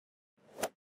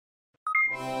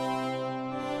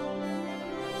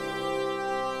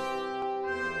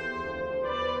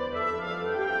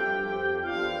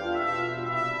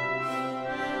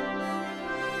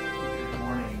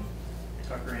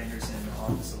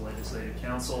of Legislative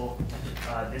Council.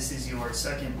 This is your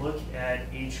second look at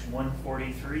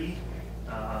H.143.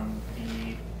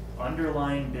 The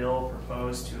underlying bill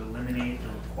proposed to eliminate the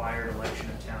required election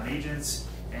of town agents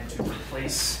and to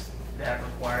replace that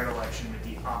required election with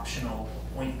the optional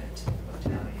appointment of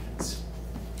town agents.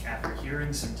 After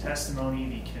hearing some testimony,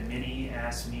 the committee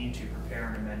asked me to prepare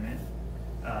an amendment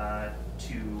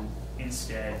to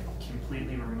instead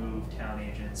completely remove town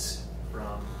agents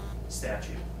from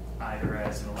statute, either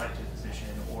as an elected position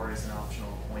or as an optional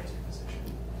appointed position.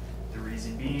 The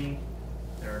reason being,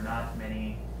 there are not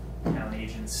many town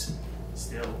agents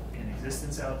still in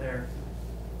existence out there,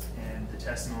 and the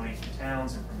testimony from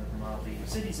towns and from the Vermont League of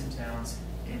Cities and Towns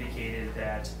indicated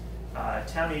that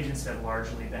town agents have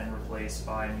largely been replaced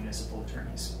by municipal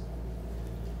attorneys.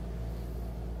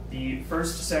 The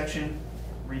first section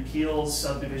repeals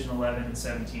subdivision 11 and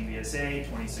 17 VSA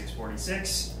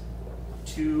 2646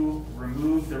 to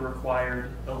remove the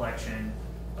required election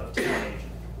of town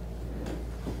agent.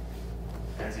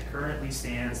 As it currently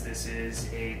stands, this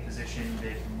is a position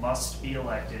that must be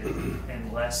elected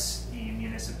unless the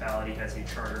municipality has a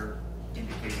charter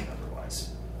indicating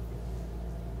otherwise.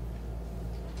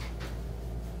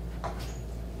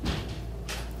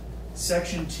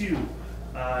 Section 2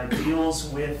 deals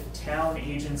with town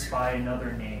agents by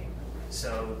another name.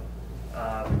 So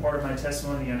part of my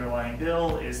testimony in the underlying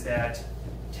bill is that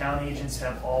town agents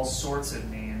have all sorts of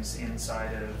names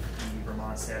inside of the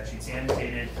Vermont statutes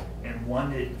annotated, and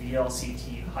one that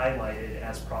VLCT highlighted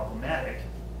as problematic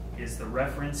is the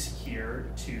reference here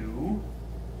to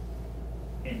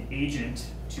an agent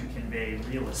to convey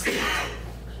real estate.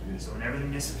 So whenever the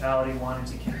municipality wanted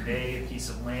to convey a piece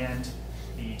of land,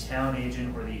 the town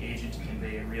agent or the agent to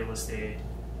convey real estate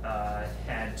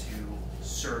had to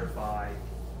certify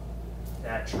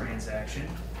that transaction.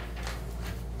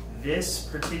 This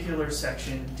particular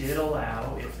section did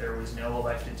allow, if there was no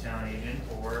elected town agent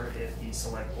or if the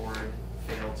select board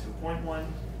failed to appoint one,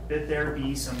 that there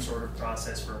be some sort of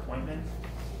process for appointment.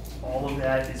 All of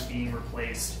that is being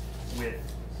replaced with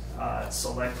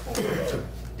select board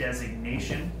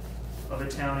designation of a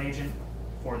town agent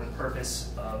for the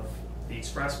purpose of the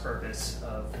express purpose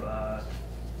of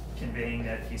conveying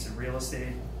that piece of real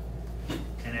estate.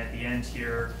 And at the end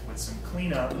here, with some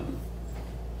cleanup,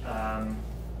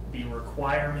 the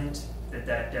requirement that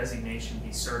that designation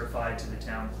be certified to the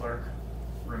town clerk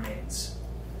remains.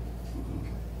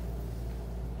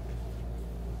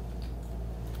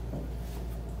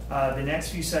 The next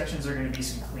few sections are going to be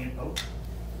some clean. Oh,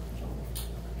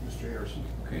 Mr. Harrison.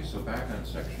 Okay, so back on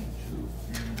section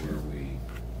 2, where we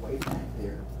Way back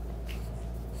there.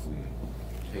 we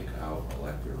take out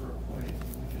elected or appointed,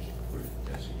 and we just put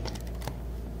designated.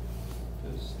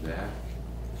 Does that,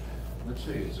 let's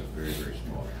say it's a very, very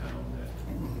small town that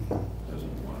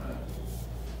doesn't want to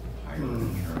hire an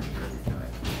attorney every time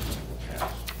people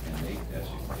pass, and they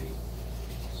designate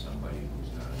somebody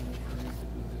who's not an attorney to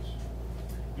do this?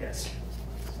 yes.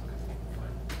 Okay,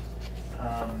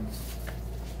 fine.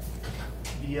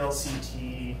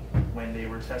 VLCT, when they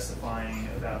were testifying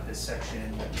about this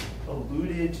section,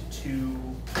 alluded to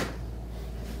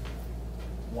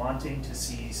wanting to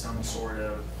see some sort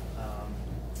of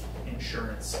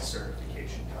insurance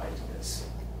certification tied to this.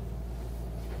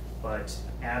 But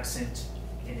absent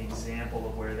an example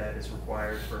of where that is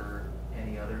required for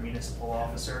any other municipal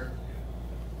officer,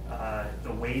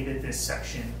 the way that this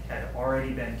section had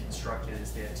already been constructed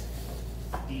is that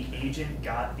the agent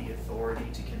got the authority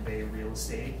to convey real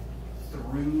estate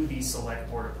through the select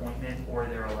board appointment or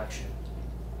their election.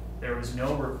 There was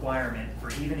no requirement for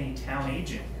even a town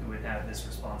agent who would have this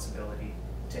responsibility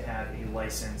to have a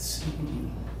license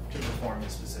to perform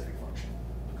this specific function.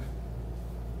 Okay.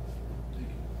 Thank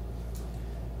you.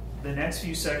 The next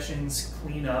few sections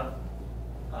clean up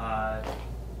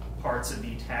parts of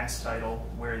the tax title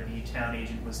where the town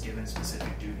agent was given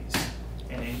specific duties.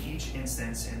 And in each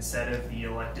instance, instead of the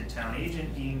elected town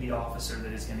agent being the officer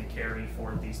that is going to carry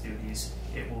forth these duties,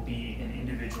 it will be an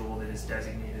individual that is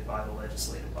designated by the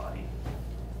legislative body.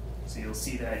 So you'll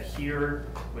see that here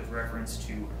with reference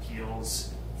to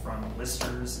appeals from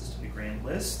listers as to the grand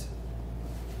list.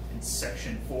 In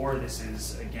section 4, this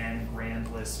is again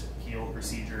grand list appeal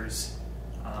procedures.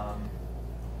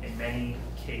 In many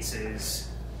cases,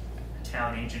 the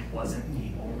town agent wasn't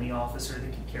the only officer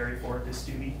that could carry forth this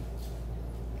duty.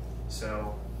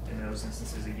 So in those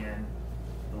instances, again,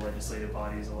 the legislative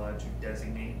body is allowed to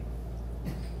designate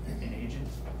an agent.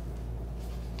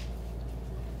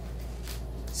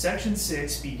 Section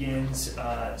 6 begins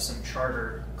some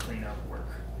charter cleanup work.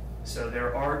 So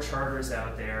there are charters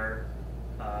out there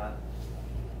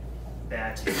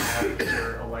that have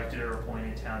their elected or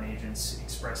appointed town agents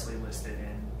expressly listed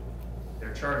in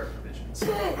their charter provisions.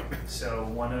 So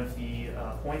one of the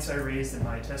points I raised in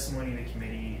my testimony to the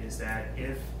committee is that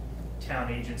if town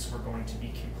agents were going to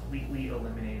be completely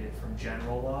eliminated from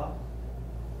general law,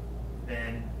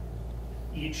 then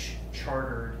each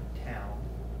chartered town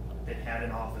that had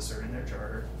an officer in their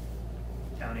charter,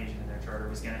 town agent in their charter,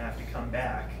 was going to have to come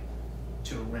back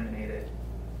to eliminate it.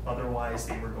 Otherwise,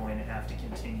 they were going to have to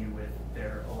continue with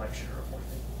their election or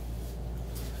appointment.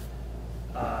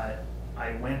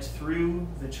 I went through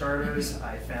the charters.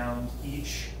 I found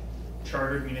each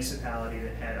chartered municipality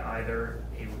that had either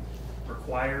a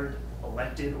required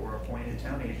elected or appointed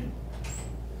town agent,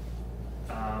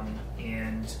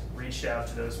 and reached out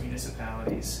to those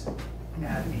municipalities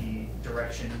at the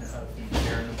direction of the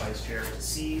chair and the vice chair to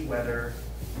see whether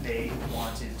they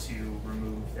wanted to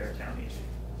remove their town agent.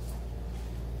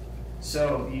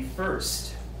 So the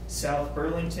first, South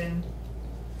Burlington,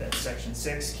 that's section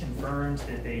 6, confirmed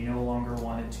that they no longer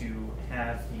wanted to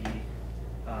have the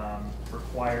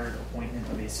required appointment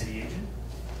of a city agent.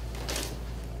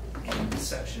 In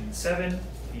section 7,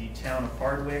 the town of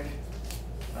Hardwick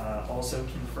also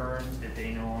confirmed that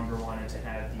they no longer wanted to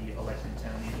have the elected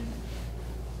town agent.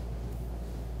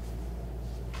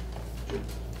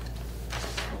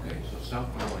 Okay, so South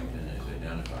Burlington is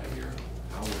identified here.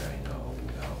 How would I know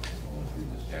without going through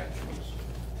the statutes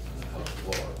on the House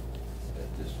floor that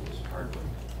this was Hardwick?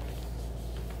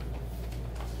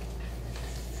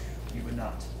 You would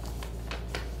not.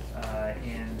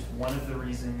 And one of the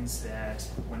reasons that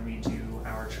when we do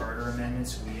our charter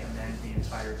amendments, we amend the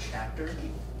entire chapter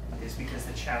is because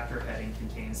the chapter heading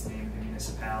contains the name of the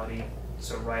municipality.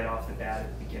 So right off the bat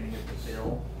at the beginning of the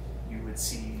bill, you would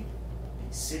see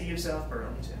the city of South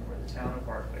Burlington or the town of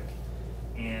Hardwick.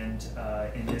 And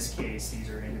in this case, these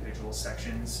are individual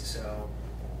sections, so.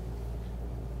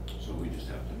 So we just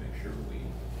have to make sure we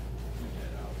point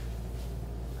that out.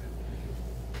 Okay, thank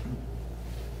you.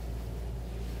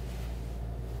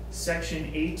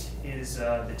 Section 8 is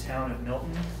the town of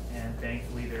Milton, and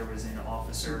thankfully there was an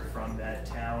officer from that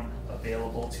town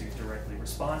available to directly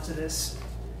respond to this.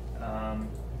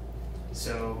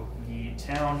 So the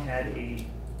town had the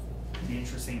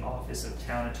interesting office of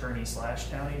town attorney /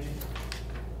 town agent,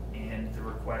 and the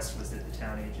request was that the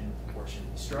town agent portion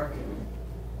be struck.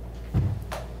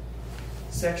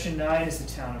 Section 9 is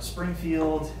the town of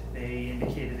Springfield. They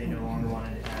indicated they no longer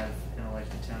wanted to have an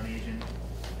elected town agent.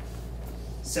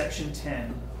 Section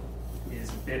 10 is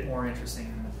a bit more interesting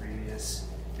than the previous.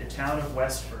 The town of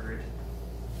Westford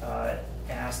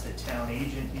asked that town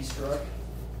agent be struck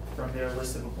from their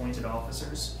list of appointed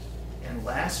officers. And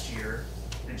last year,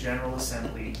 the General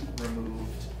Assembly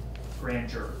removed grand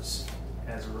jurors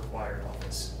as a required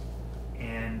office.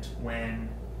 And when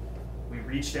we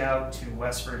reached out to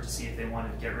Westford to see if they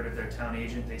wanted to get rid of their town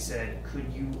agent, they said,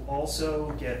 could you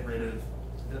also get rid of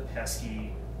the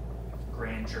pesky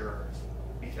grand juror?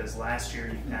 Because last year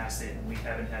you passed it and we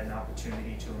haven't had an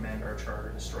opportunity to amend our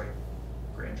charter to strike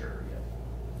grand juror yet.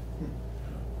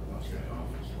 I lost my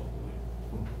office locally.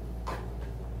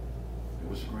 It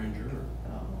was a grand juror.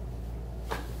 Oh.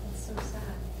 That's so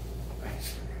sad.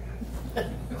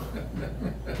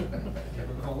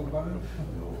 Ever called about it?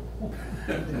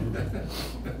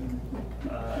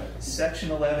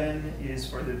 Section 11 is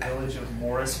for the village of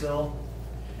Morrisville,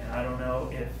 and I don't know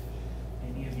if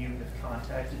any of you have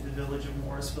contacted the village of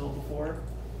Morrisville before,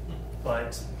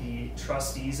 but the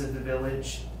trustees of the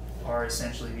village are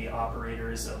essentially the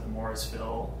operators of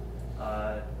Morrisville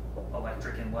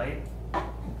Electric and Light.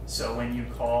 So when you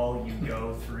call, you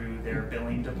go through their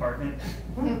billing department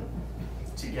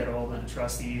to get a hold of the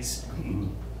trustees,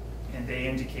 and they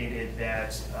indicated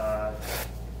that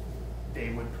they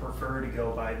would prefer to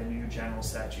go by the new general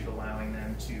statute allowing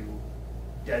them to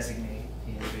designate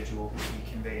the individual who will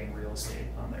be conveying real estate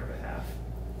on their behalf,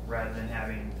 rather than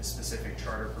having the specific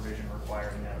charter provision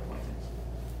requiring that appointment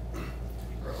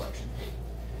or election.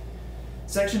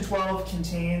 Section 12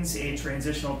 contains a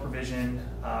transitional provision.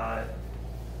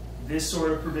 This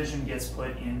sort of provision gets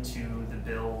put into the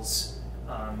bills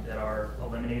that are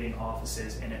eliminating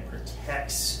offices, and it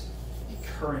protects the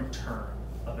current term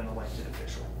of an elected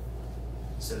official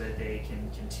so that they can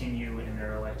continue in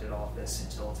their elected office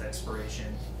until its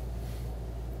expiration,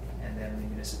 and then the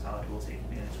municipality will take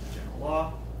advantage of the general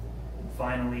law. And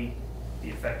finally, the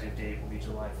effective date will be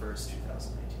July 1st,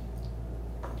 2019.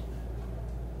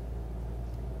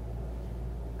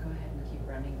 Go ahead and keep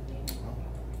running the meeting.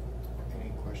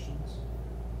 Any questions?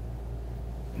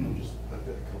 I've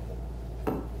got a couple.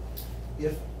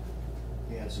 If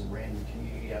you had some random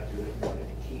community out there that wanted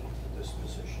to keep this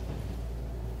position,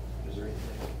 Is there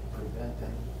anything that could prevent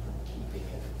them from keeping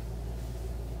it?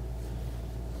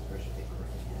 Especially if they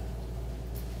currently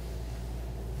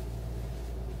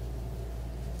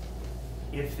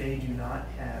have. If they do not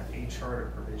have a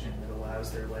charter provision that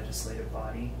allows their legislative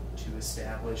body to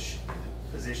establish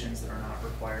positions that are not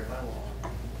required by law,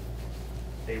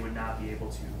 they would not be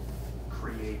able to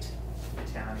create a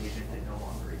town agent that no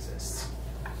longer exists.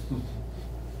 And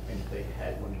if they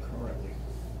had one currently,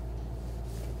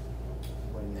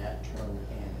 when that term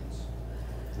ends,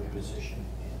 the position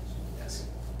ends. Yes.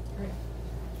 Great.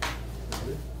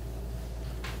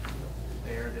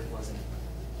 There, that wasn't.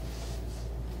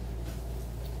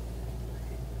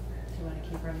 Do you want to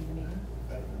keep running the meeting?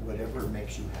 Whatever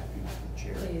makes you happy, Mr.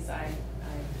 Chair. Please, I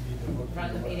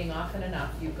run the meeting often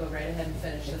enough. You go right ahead and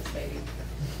finish this, baby.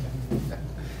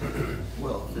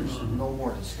 Well, if there's no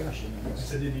more discussion. I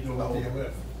said you need to look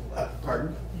BOF.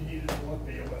 Pardon? You needed to look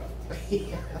BOF.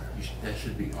 Yeah. That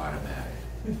should be automatic.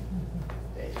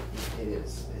 It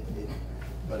is,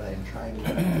 but I am trying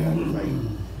to, right,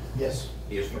 yes.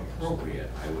 If appropriate,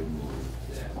 I would move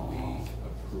that we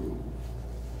approve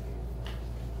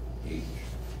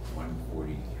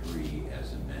H.143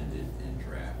 as amended in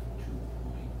draft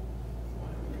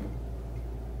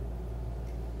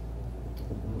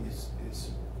 2.1.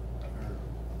 Is our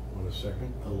Want a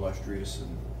second? illustrious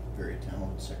and very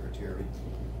talented secretary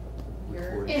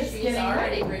recording? She's getting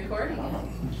already ready. recording it.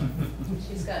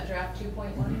 She's got draft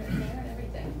 2.1 in there and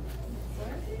everything.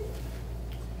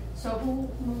 So who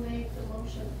made the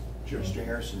motion? Mr.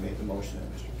 Harrison made the motion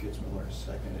and Mr. Kitzmiller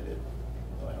seconded it.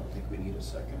 Well, I don't think we need a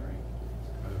second, right?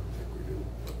 I don't think we do.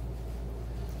 But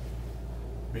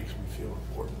makes me feel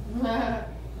important.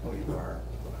 Oh, you are,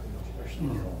 especially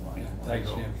in your own mind. Thanks,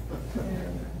 Jim. Um,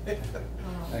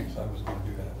 Thanks, I was gonna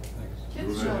do that, thanks.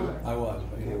 Kitzmiller. I was,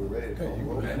 but you Okay, know. we're ready to Okay, call you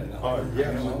roll. go ahead now. Yes. You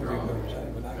know, we're gonna say,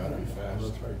 we're not Gotta gonna be fast.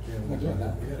 That's right, Jim. We're doing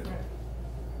that, we get it.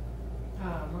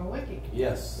 Rowicki,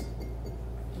 Yes.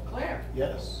 Leclerc,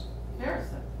 Yes.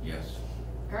 Harrison, Yes.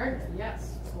 Gardner,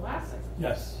 yes, Vlasic,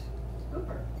 Yes.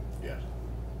 Cooper, Yes.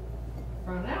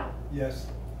 Brownell, Yes.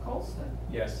 Colston,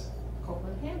 Yes.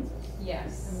 Copeland, Kansas.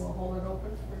 Yes. And we'll hold it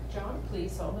open for John.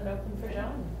 Please hold it open for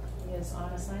John. He is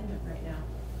on assignment right now.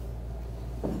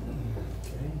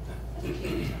 Okay. Thank you,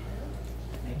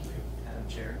 Madam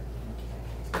Chair.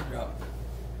 Good job.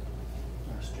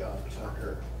 Nice job,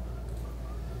 Tucker.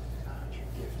 God,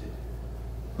 you're gifted.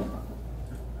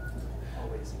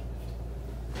 Always a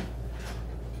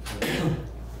gift.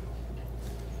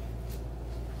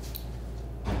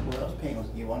 What else, Pam,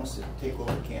 you want us to take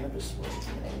over cannabis? What,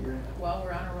 you're, While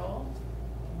we're on a roll,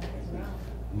 might as well.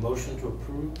 Motion to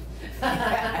approve?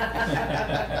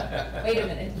 Wait a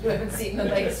minute, you haven't seen the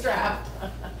latest draft.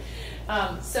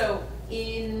 So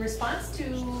in response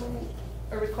to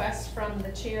a request from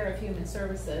the Chair of Human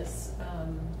Services,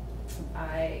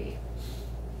 I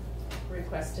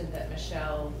requested that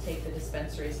Michelle take the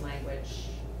dispensaries language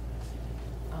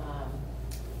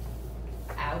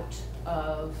out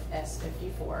of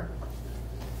S.54.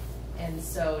 And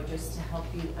so just to help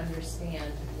you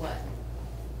understand what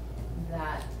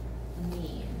that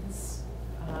means.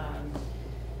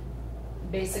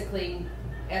 Basically,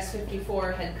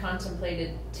 S.54 had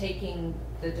contemplated taking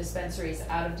the dispensaries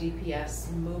out of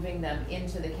DPS, moving them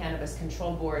into the Cannabis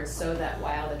Control Board so that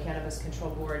while the Cannabis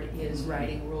Control Board is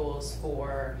writing rules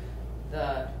for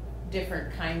the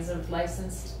different kinds of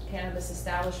licensed cannabis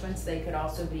establishments, they could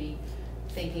also be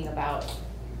thinking about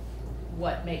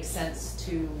what makes sense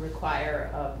to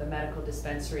require of the medical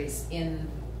dispensaries in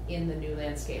the new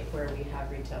landscape where we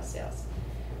have retail sales.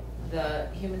 The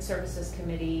Human Services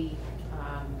Committee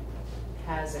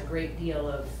has a great deal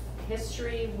of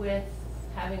history with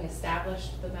having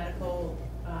established the medical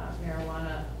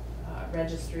marijuana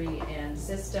registry and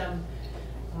system,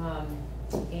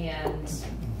 and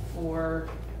for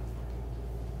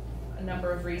a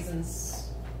number of reasons,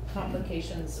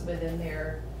 complications within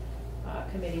their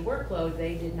committee workload,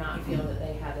 they did not feel that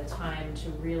they had the time to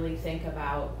really think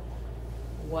about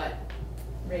what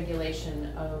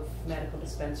regulation of medical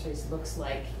dispensaries looks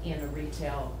like in a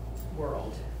retail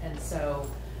world. And so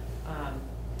I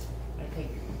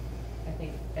think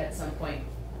at some point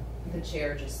the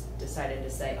chair just decided to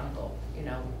say, Uncle, you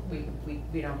know,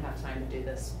 we don't have time to do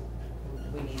this.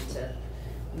 We need to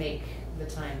make the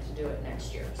time to do it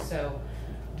next year. So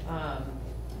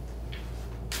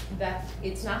that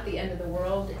it's not the end of the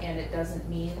world, and it doesn't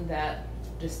mean that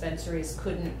dispensaries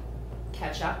couldn't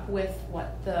catch up with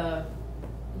what the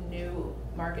new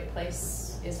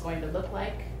marketplace is going to look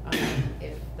like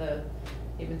if the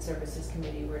Human Services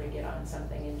Committee were to get on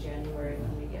something in January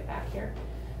when we get back here.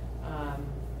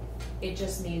 it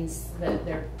just means that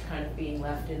they're kind of being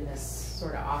left in this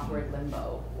sort of awkward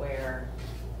limbo where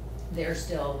they're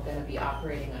still gonna be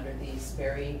operating under these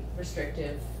very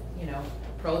restrictive, you know,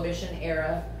 prohibition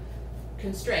era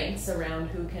constraints around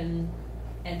who can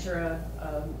enter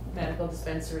a medical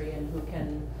dispensary and who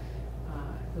can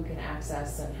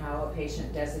access and how a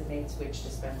patient designates which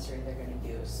dispensary they're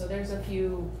gonna use. So there's a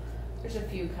few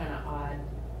kind of odd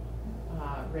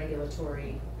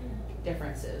regulatory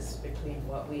differences between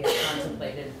what we had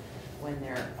contemplated when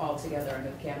they're all together under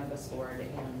the Cannabis Board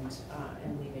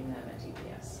and leaving them at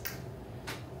DPS.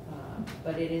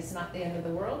 But it is not the end of the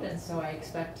world, and so I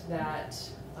expect that,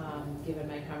 given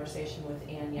my conversation with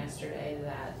Ann yesterday,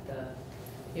 that the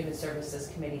Human Services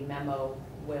Committee memo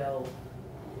will,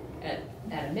 at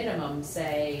a minimum,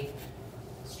 say,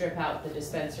 strip out the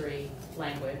dispensary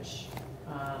language,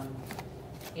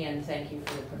 and thank you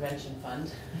for the prevention fund.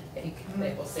 I think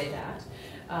they will say that.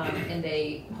 And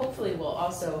they hopefully will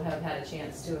also have had a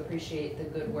chance to appreciate the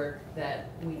good work that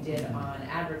we did on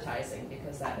advertising,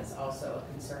 because that is also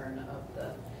a concern of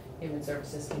the Human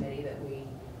Services Committee, that we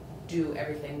do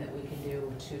everything that we can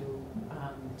do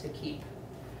to keep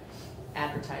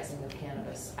advertising of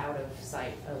cannabis out of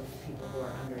sight of people who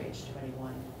are under age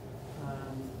 21.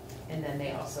 And then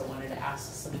they also wanted to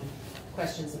ask some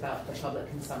questions about the public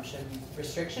consumption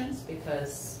restrictions,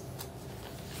 because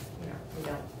we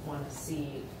don't want to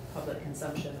see public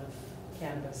consumption of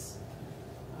cannabis.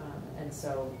 And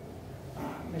so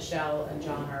Michelle and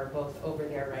John are both over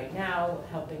there right now,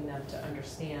 helping them to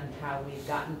understand how we've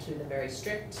gotten to the very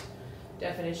strict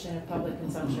definition of public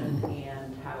consumption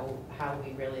and how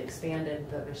we really expanded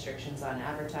the restrictions on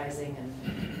advertising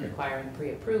and requiring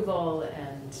pre-approval,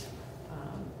 and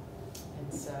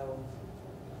so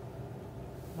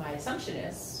my assumption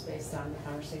is, based on the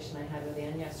conversation I had with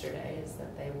Ann yesterday, is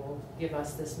that they will give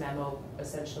us this memo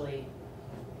essentially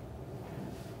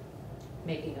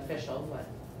making official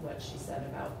what she said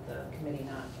about the committee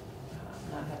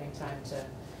not having time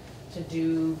to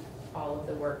do all of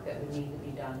the work that would need to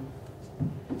be done.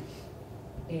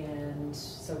 And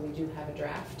so we do have a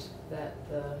draft that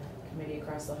the committee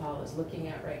across the hall is looking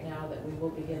at right now, that we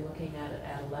will begin looking at it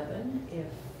at 11 if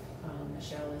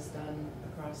Michelle is done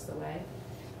across the way.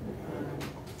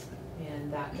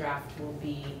 And that draft will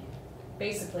be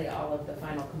basically all of the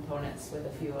final components with a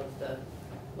few of the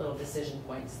little decision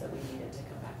points that we needed to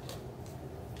come back to.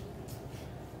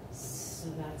 So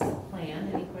that's the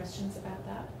plan. Any questions about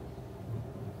that?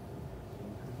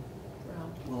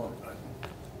 Ralph? Well,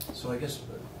 so I guess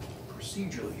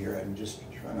procedurally here, I'm just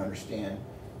trying to understand,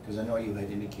 because I know you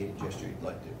had indicated yesterday you'd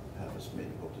like to have us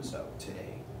maybe vote this out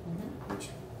today, which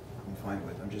I'm fine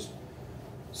with. I'm just,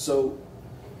 so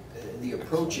the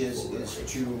approach is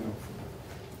to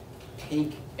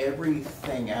take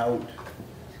everything out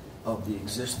of the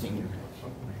existing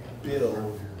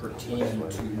bill pertaining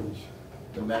to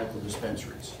the medical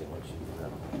dispensaries.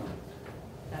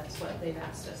 That's what they've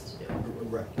asked us to do.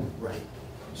 Right, right.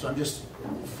 So I'm just,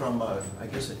 from a, I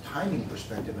guess, a timing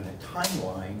perspective and a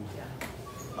timeline,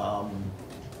 Yeah.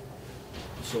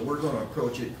 So we're going to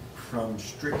approach it from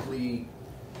strictly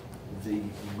the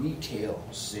retail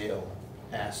sale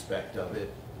aspect of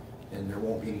it, and there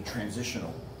won't be any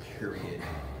transitional period.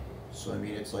 So I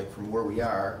mean, it's like from where we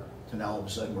are to now all of a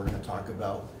sudden we're going to talk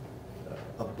about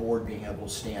a board being able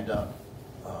to stand up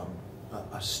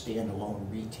a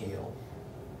standalone retail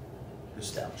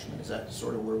establishment. Is that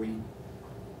sort of where we?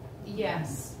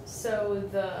 Yes. So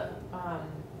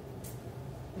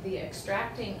the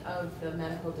extracting of the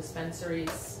medical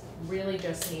dispensaries really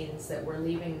just means that we're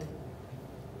leaving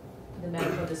the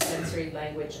medical dispensary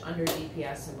language under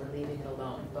DPS and we're leaving it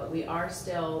alone. But we are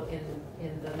still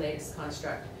in the latest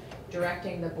construct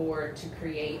directing the board to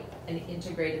create an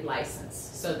integrated license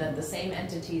so that the same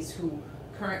entities who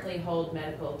currently hold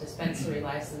medical dispensary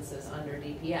licenses under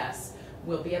DPS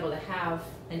will be able to have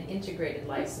an integrated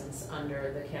license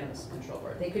under the Cannabis Control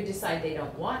Board. They could decide they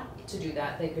don't want to do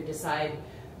that. They could decide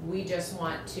we just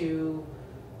want to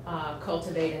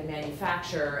cultivate and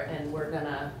manufacture, and we're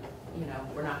gonna,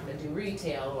 we're not gonna do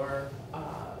retail or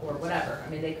whatever. I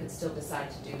mean, they could still decide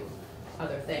to do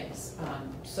other things.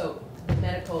 So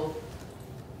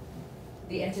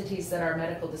the entities that are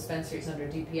medical dispensaries under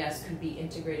DPS could be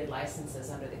integrated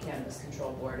licenses under the Cannabis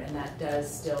Control Board, and that does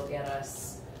still get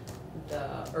us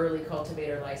the early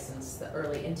cultivator license, the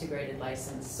early integrated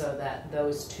license, so that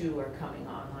those two are coming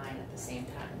online at the same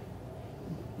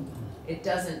time. It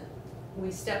doesn't,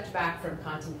 we stepped back from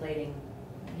contemplating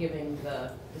giving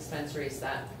the dispensaries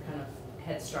that kind of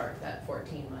head start, that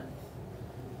 14-month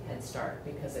head start,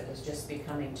 because it was just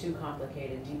becoming too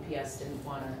complicated. DPS didn't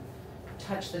want to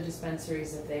touch the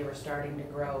dispensaries if they were starting to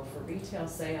grow for retail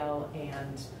sale,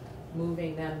 and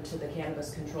moving them to the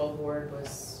Cannabis Control Board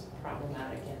was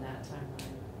problematic in that timeline.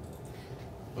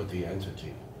 But the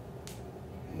entity,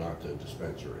 not the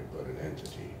dispensary, but an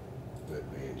entity that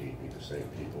may indeed be the same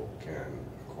people can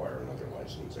acquire another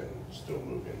license and still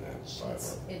move in that silo.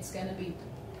 It's gonna be,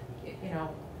 you know,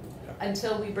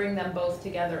 until we bring them both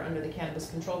together under the Cannabis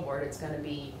Control Board, it's gonna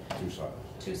be Two silos.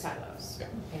 two silos. Yeah.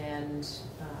 And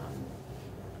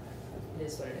it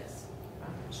is what it is.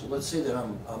 So let's say that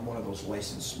I'm one of those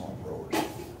licensed small growers.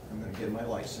 I'm gonna get my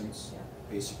license, Yeah.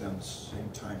 basically on the same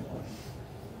timeline.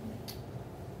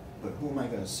 But who am I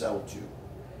gonna sell to?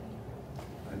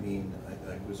 I mean,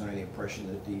 I was under the impression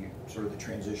that the, sort of the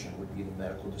transition would be the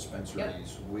medical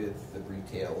dispensaries with the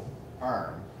retail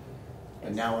arm.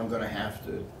 And now I'm gonna have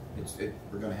to,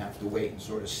 we're gonna have to wait and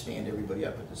sort of stand everybody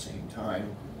up at the same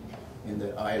time. And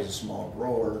that I, as a small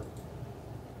grower,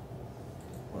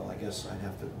 well, I guess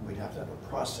we'd have to have a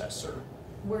processor.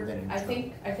 I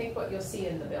think what you'll see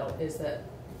in the bill is that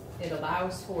it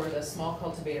allows for the small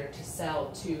cultivator to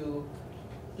sell to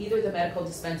either the medical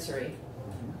dispensary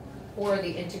or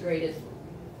the integrated,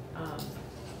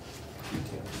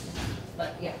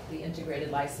 Retail. the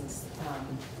integrated license,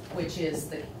 which is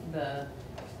the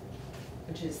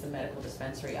medical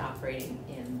dispensary operating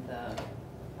in the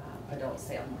adult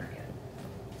sale market.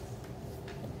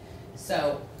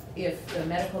 So if the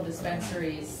medical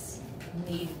dispensaries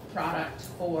need product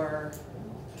for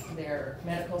their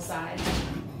medical side,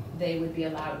 they would be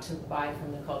allowed to buy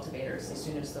from the cultivators as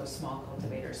soon as those small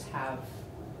cultivators have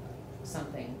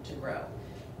something to grow.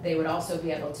 They would also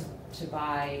be able to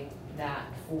buy that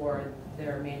for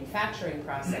their manufacturing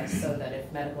process, so that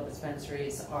if medical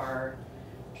dispensaries are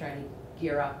trying to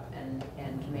gear up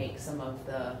and make some of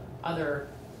the other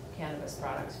cannabis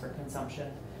products for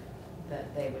consumption,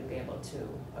 that they would be able to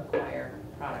acquire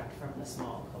product from the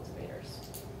small cultivators.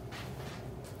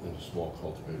 And the small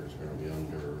cultivators are gonna be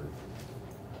under,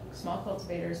 Small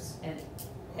cultivators and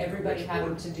everybody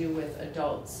having to do with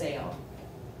adult sale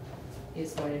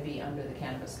is going to be under the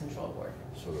Cannabis Control Board.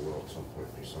 so there will at some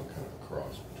point be some kind of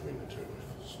cross between the two,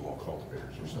 if small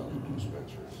cultivators are selling to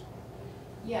dispensaries.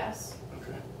 Yes,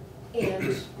 Okay.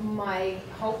 and my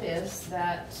hope is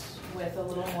that with a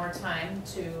little more time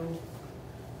to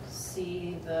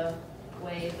see the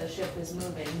way the ship is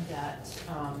moving, that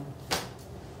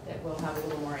that we'll have a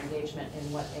little more engagement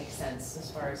in what makes sense as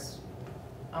far as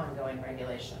ongoing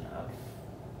regulation of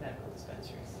medical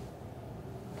dispensaries.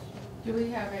 Do we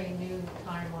have a new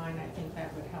timeline? I think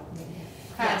that would help me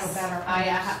have a Yes, better I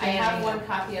have understanding one of-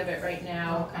 copy of it right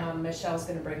now. Okay. Michelle's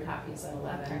gonna bring copies at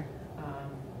 11. Okay.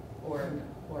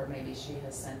 Or maybe she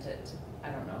has sent it, I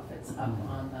don't know if it's up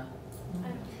on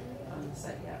the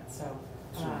site yet, so,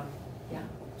 yeah.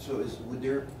 So is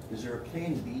there a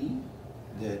plan B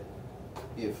that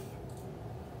if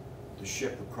the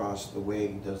ship across the way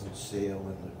doesn't sail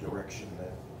in the direction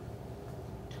that?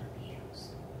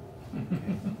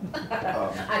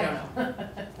 I don't know.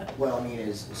 Well,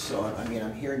 I mean,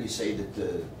 I'm hearing you say that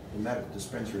the medical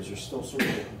dispensaries are still sort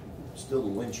of, still the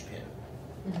linchpin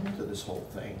Mhm. to this whole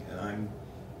thing, and I'm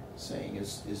saying,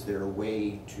 is there a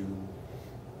way to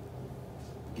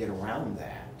get around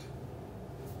that?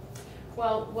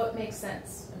 Well, what makes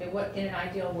sense? I mean, what, in an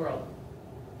ideal world,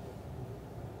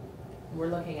 we're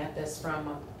looking at this from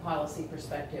a policy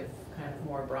perspective, kind of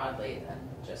more broadly than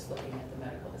just looking at the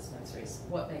medical dispensaries.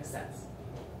 What makes sense?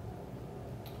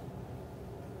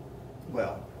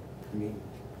 Well, I mean,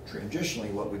 traditionally,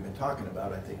 what we've been talking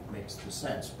about, I think, makes the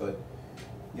sense, but,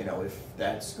 you know, if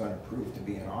that's gonna prove to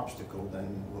be an obstacle, then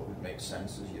what would make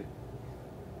sense is you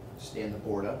stand the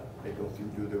board up, they go through,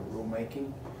 do their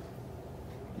rulemaking,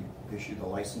 you issue the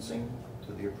licensing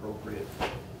to the appropriate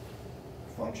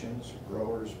functions,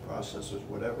 growers, processors,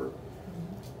 whatever,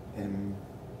 and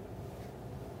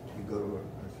you go to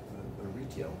a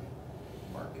retail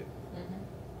market.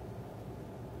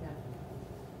 Yeah.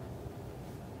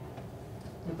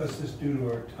 What does this do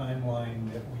to our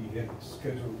timeline that we had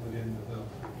scheduled within the bill?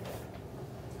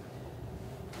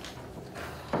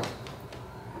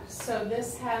 So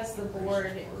this has the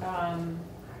board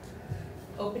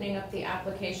opening up the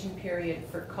application period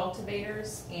for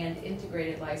cultivators and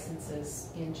integrated licenses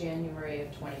in January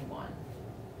of '21.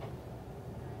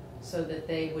 So that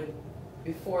they would,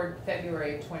 before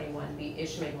February of '21, be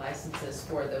issuing licenses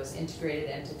for those integrated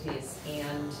entities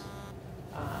and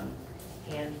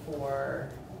for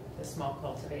the small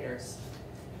cultivators.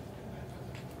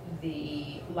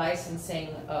 The licensing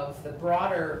of the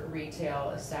broader retail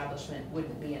establishment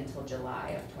wouldn't be until July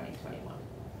of 2021.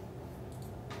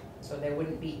 So they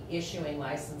wouldn't be issuing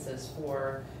licenses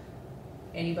for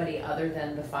anybody other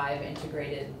than the 5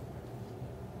 integrated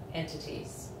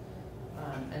entities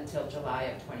until July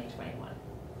of 2021.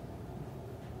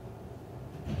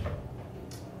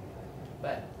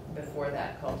 But before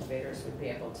that, cultivators would be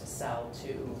able to sell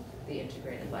to the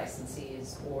integrated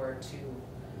licensees or to,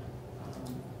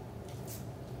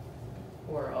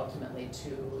 or ultimately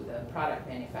to the product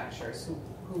manufacturers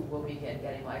who will begin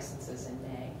getting licenses in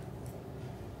May.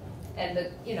 And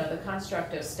the, you know, the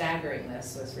construct of staggering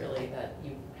this was really that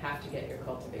you have to get your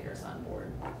cultivators on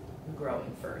board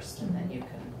growing first, and then you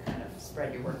can kind of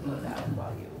spread your workload out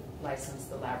while you license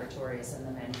the laboratories and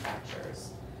the manufacturers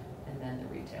and then the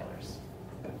retailers.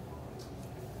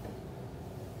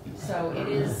 So it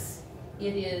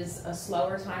is a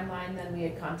slower timeline than we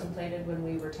had contemplated when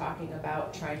we were talking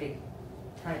about trying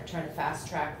to fast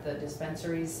track the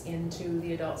dispensaries into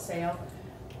the adult sale.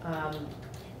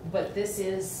 But this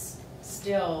is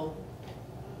still,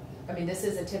 I mean, this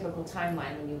is a typical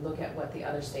timeline when you look at what the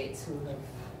other states who have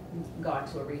gone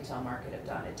to a retail market have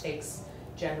done. It takes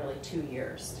generally 2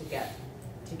 years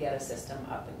to get a system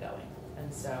up and going.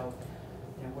 And so,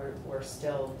 you know, we're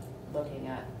still looking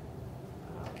at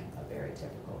a very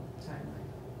typical timeline.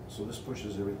 So this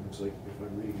pushes everything, looks like, if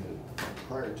I'm reading the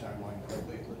prior timeline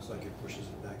correctly, it looks like it pushes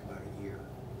it back about a year.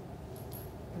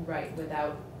 Right,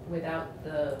 without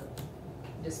the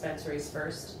dispensaries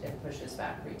first, it pushes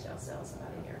back retail sales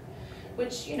about a year,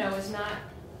 which, you know, is not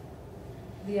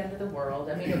the end of the world.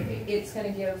 I mean, it's going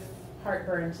to give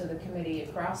heartburn to the committee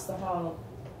across the hall,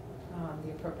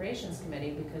 the appropriations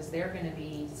committee, because they're going to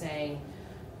be saying,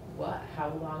 what, how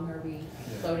long are we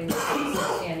floating this and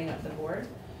standing up the board?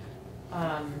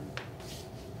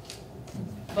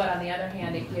 But on the other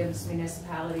hand, it gives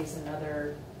municipalities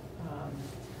another,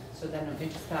 so then the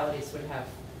municipalities would have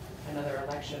another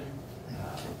election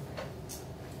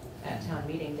at town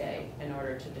meeting day in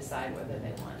order to decide whether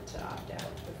they want to opt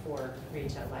out before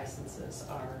retail licenses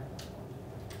are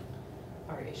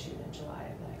issued in July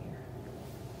of that year.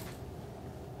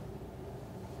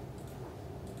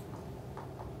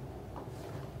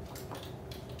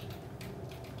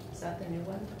 Is that the new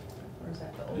one, or is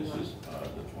that the old This one? is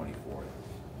the 24th.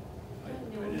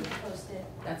 No, we posted.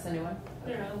 That's the new one?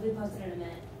 No, we posted in a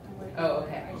minute. I'm working Oh, on it.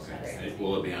 okay. I just gotta Okay. send it.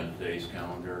 Will it be on today's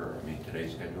calendar, or, I mean,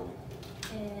 today's schedule?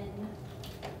 In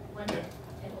 1 minute,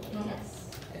 it will be, yes.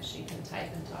 If she can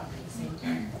type and talk at the same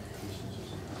time.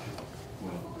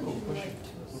 Well, Oh, push it.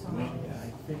 Yeah, I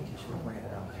think you should bring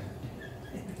it out.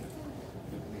 He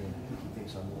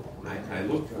thinks I'm more. I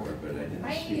looked for it, but I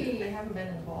didn't see it. I haven't been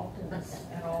involved in this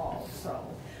at all, so.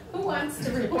 Who wants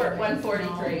to report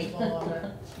 143?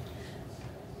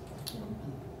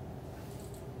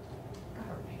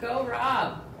 Go,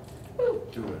 Rob. Woo.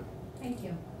 Do it. Thank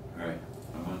you. All right,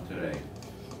 I'm on today.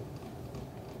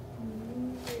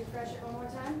 Refresh it one more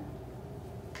time.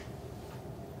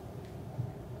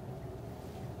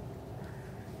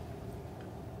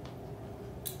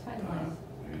 Timeline.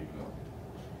 There you go.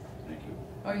 Thank you.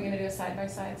 Oh, are you gonna do a side by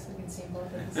side so we can see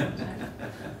both at the same time?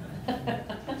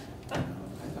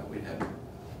 I thought we'd have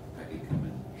Becky come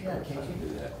in. Yeah, Sure, can't you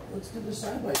do that? Let's do the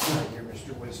side by side here,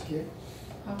 Mr. Whiskey.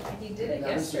 Oh, he did it Now,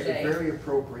 this yesterday. is very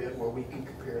appropriate where we can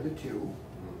compare the two.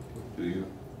 Do you?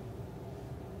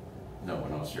 No,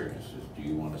 in all seriousness, do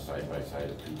you want a side-by-side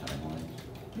of 2 timelines?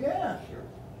 Yeah. Sure.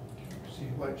 See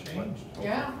what changed.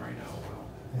 Yeah. Right now, well,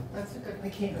 That's a good. I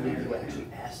can't believe you actually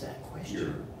asked that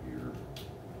question. you're,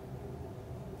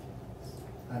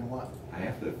 On what?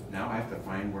 now I have to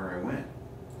find where I went.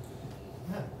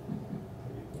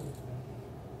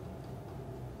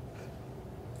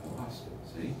 I lost it,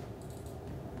 see?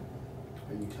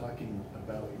 Are you talking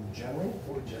about in general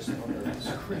or just on the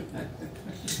screen?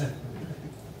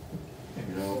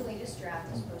 You The know, latest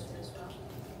draft is posted as well.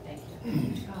 Thank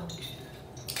you.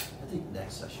 I think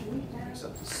next session we can mix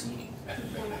up the seating. Yes,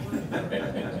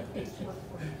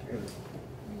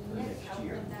 I'll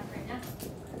year. put that right now.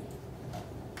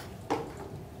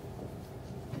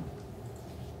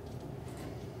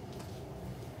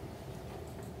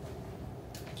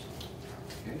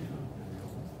 okay.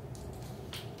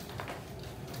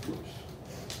 Oops.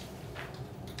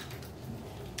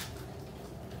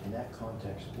 In that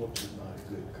context, whoops is not a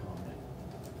good comment.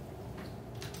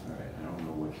 All right, I don't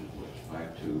know which is which,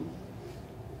 5-2.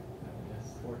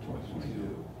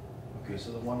 422. Okay,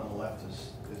 so the one on the left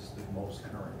is the most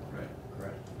current, Right.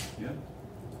 correct? Yeah.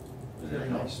 Does that Very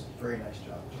help? nice, very nice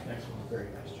job. Excellent. Very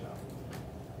nice job.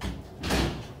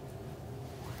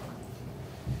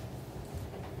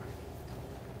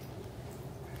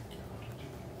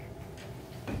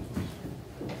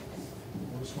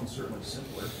 Well, this one's certainly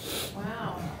simpler.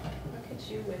 Wow, look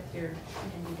at you with your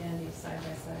handy dandy side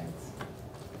by sides.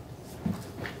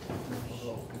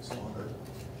 Although it's longer.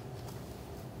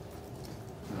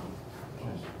 No,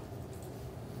 just.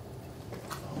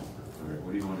 All right,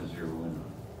 what do you want to zero in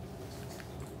on?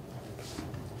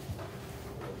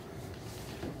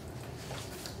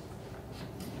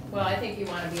 Well, I think you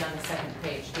want to be on the second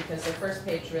page, because the first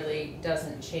page really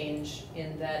doesn't change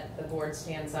in that the board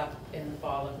stands up in the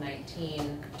fall of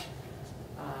 19,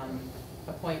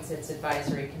 appoints its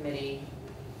advisory committee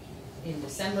in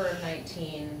December of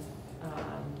 19,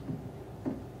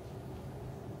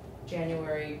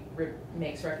 January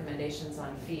makes recommendations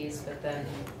on fees, but then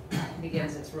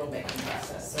begins its rulemaking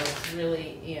process. So it's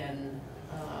really in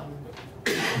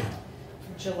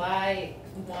July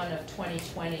 1 of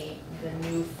 2020, the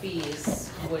new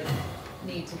fees would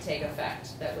need to take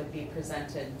effect. That would be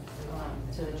presented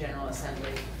to the General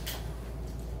Assembly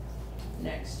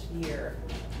next year.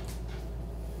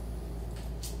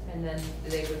 And then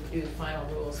they would do final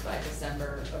rules by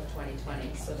December of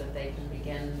 2020 so that they can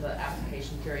begin the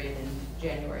application period in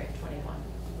January of 21.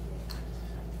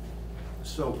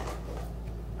 So,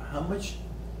 how much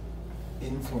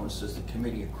influence does the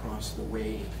committee across the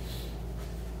way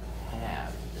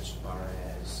have as far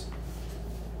as,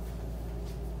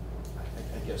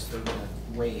 I guess they're gonna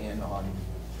weigh in on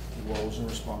roles and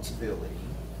responsibility,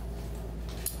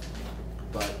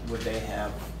 but would they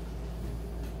have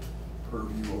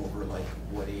purview over like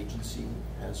what agency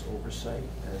has oversight,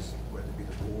 as whether it be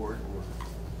the board or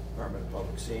Department of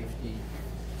Public Safety?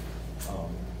 Well,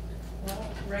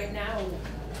 right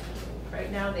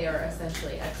now they are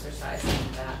essentially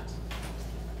exercising that,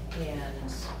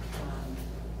 and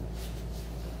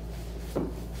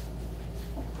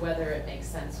whether it makes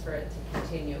sense for it to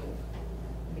continue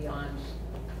beyond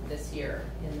this year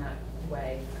in that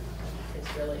way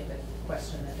is really the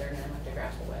question that they're gonna have to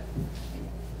grapple with.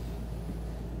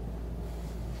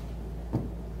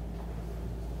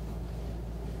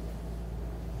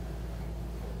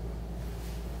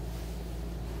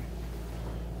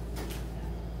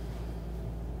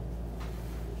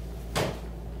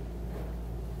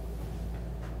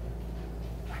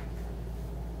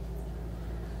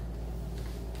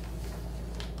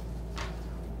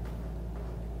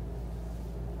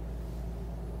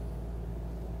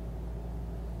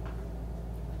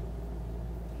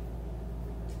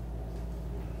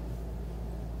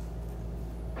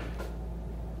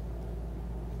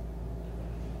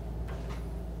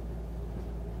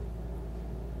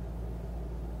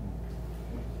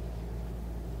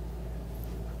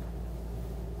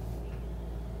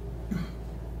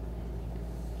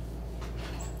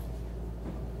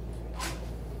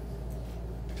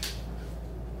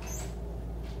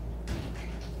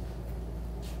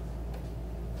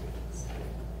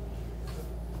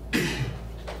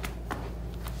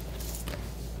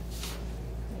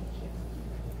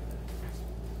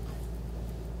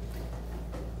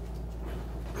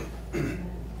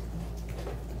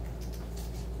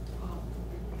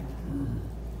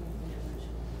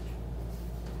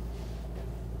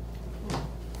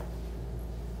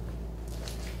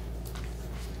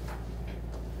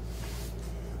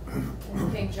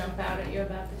 Anything jump out at you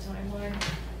about the timeline,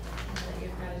 that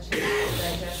you've had a chance to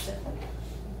digest it?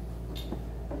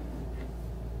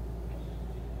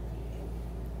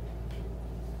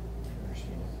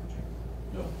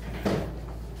 No.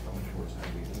 How much more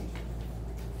time do you need?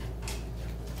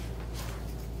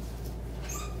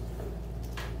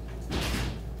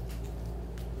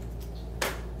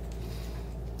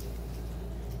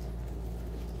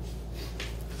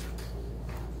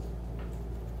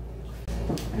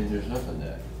 I mean, there's nothing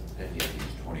that any of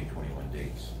these 2021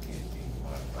 dates need being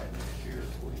modified next year,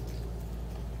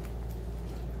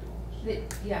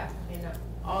 Yeah, I mean,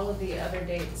 all of the other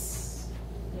dates,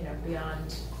 you know,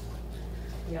 beyond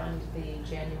the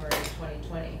January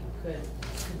 2020 could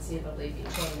conceivably be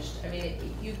changed. I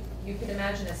mean, you can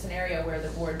imagine a scenario where the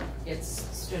board gets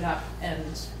stood up and,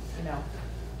 you know,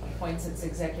 appoints its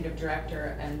executive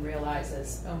director and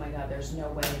realizes, oh my God, there's no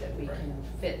way that we can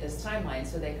fit this timeline.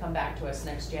 So they come back to us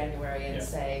next January and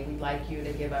say, we'd like you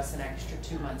to give us an extra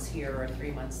 2 months here or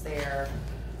 3 months there.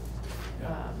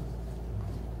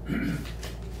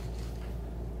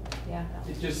 Yeah.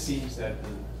 It just seems that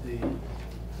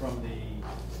from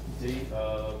the date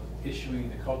of issuing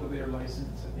the cultivator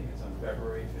license, I think it's on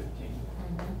February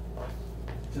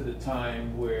 15th, to the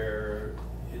time where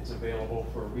it's available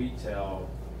for retail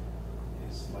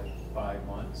is like 5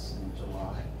 months in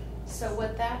July. So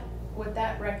what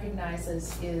that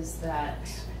recognizes is that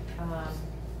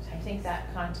I think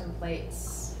that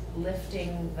contemplates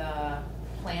lifting the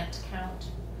plant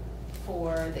count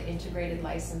for the integrated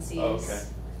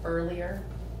licensees earlier.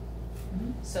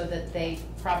 so that they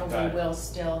probably Got it. will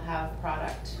still have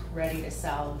product ready to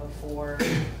sell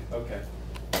Okay,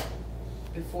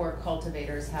 before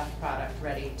cultivators have product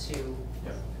ready to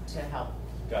yep, help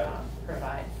got it.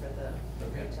 provide for the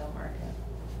Okay. retail market.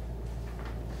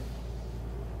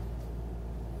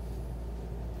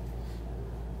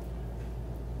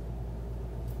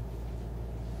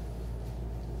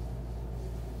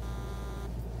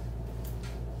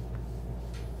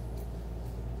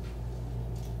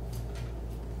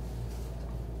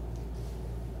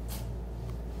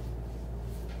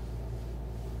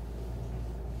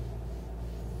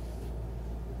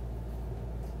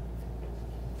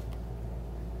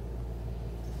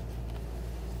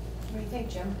 What do you think,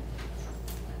 Jim?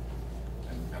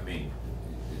 I mean,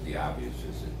 the obvious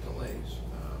is it delays.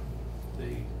 I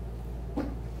mean,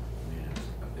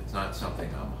 it's not something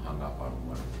I'm hung up on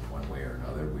one way or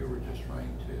another. We were just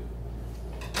trying to,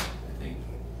 I think,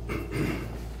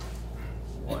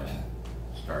 one,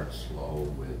 start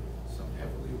slow with some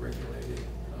heavily regulated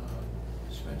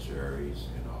dispensaries,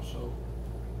 and also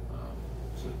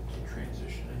to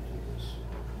transition into this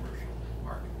commercial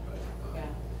market. But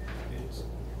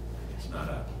it's not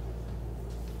a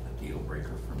deal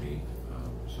breaker for me,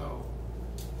 so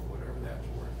whatever that's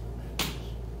worth. I mean,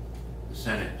 the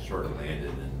Senate sort of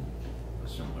landed in a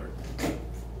similar, because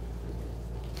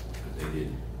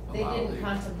They didn't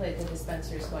contemplate the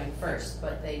dispensaries going first,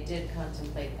 but they did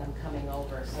contemplate them coming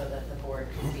over so that the board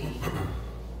could be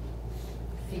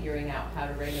figuring out how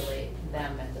to regulate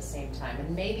them at the same time.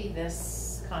 And maybe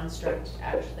this construct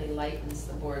actually lightens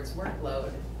the board's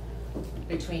workload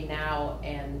between now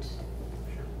and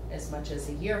as much as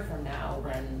a year from now,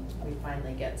 when we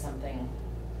finally get something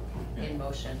in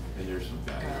motion. And there's some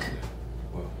value in that.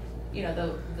 Well, You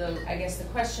know, I guess the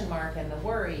question mark and the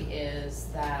worry is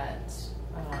that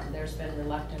there's been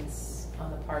reluctance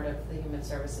on the part of the Human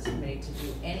Services Committee to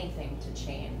do anything to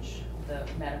change the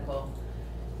medical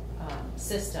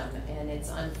system, and it's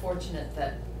unfortunate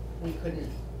that we couldn't,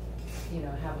 you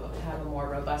know, have a more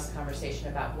robust conversation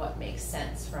about what makes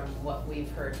sense from what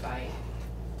we've heard by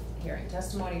hearing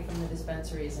testimony from the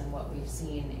dispensaries and what we've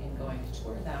seen in going to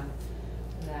tour them,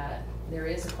 that there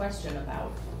is a question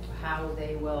about how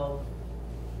they will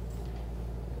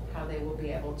be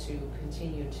able to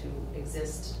continue to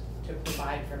exist to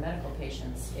provide for medical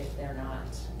patients if they're not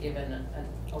given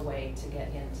a way to get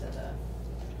into the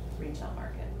retail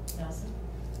market. Nelson?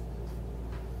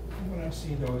 What I'm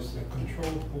seeing though is the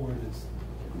control board is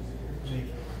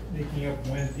making up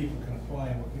when people can apply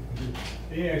and what people can do.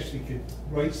 They actually could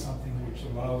write something which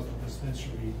allows the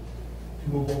dispensary to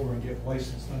move over and get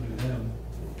licensed under them.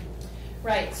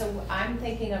 Right, so I'm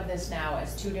thinking of this now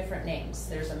as two different names.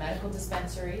 There's a medical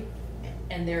dispensary,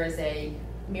 and there is a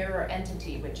mirror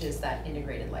entity, which is that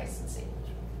integrated licensing.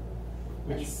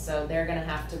 And so they're gonna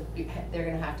have to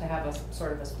have a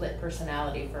sort of a split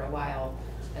personality for a while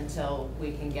until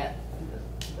we can get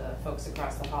the folks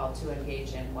across the hall to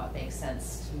engage in what makes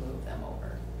sense to move them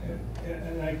over.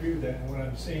 And I agree with that, and what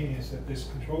I'm saying is that this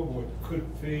control board could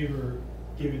favor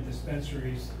giving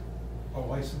dispensaries a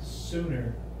license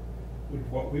sooner with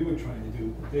what we were trying to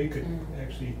do. They could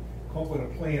actually come up with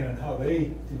a plan on how they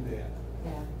do that.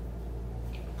 Yeah.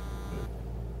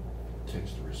 it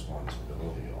takes the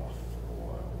responsibility off for a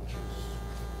while, which is.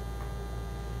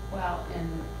 Well, and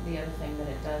the other thing that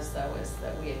it does though is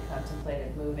that we had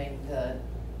contemplated moving the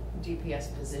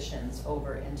DPS positions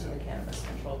over into the Cannabis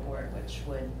Control Board, which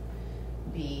would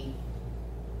be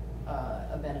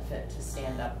a benefit to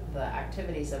stand up the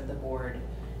activities of the board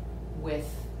with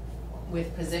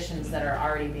positions that are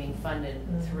already being funded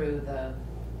through the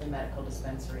medical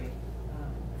dispensary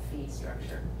fee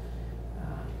structure.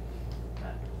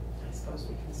 But I suppose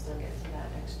we can still get to that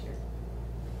next year.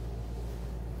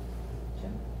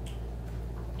 Jim?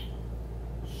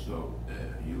 So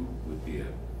you would be a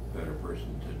better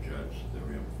person to judge the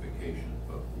ramifications,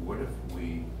 but what if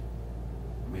we,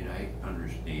 I mean, I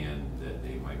understand that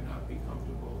they might not be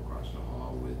comfortable across the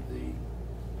hall with the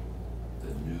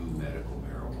new medical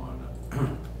marijuana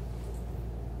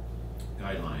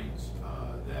guidelines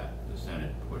that the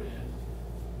Senate put in,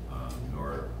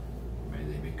 nor may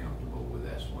they be comfortable with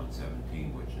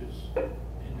S.143, which is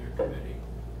in their committee.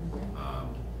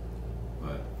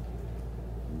 But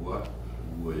what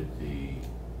would the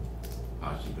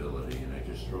possibility, and I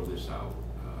just throw this out,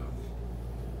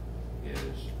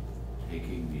 is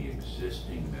taking the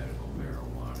existing medical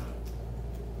marijuana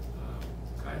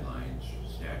guidelines,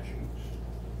 statutes,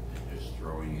 and just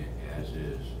throwing it as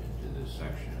is into this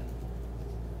section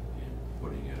and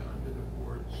putting it under the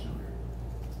board sooner,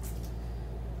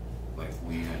 like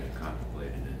we had it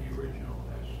contemplated in the original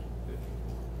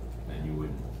S.54. Then you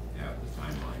wouldn't have the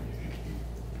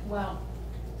Well,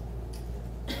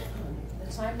 the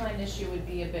timeline issue would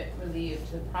be a bit relieved.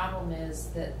 The problem is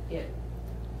that it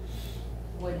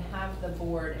would have the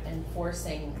board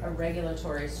enforcing a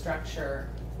regulatory structure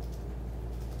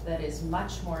that is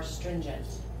much more stringent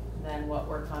than what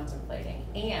we're contemplating,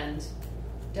 and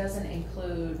doesn't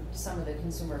include some of the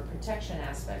consumer protection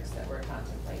aspects that we're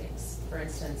contemplating. For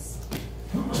instance,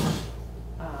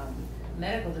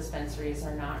 medical dispensaries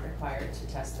are not required to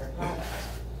test their product.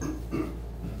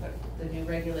 But the new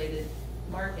regulated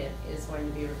market is going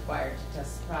to be required to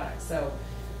test the product. So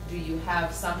do you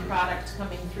have some product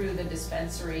coming through the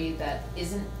dispensary that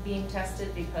isn't being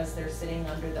tested because they're sitting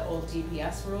under the old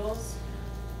DPS rules?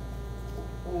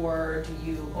 Or do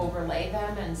you overlay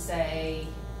them and say,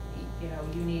 you know,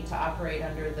 you need to operate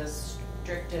under the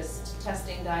strictest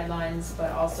testing guidelines,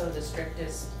 but also the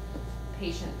strictest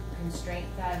patient constraint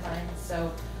guidelines?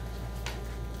 So,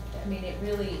 I mean, it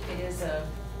is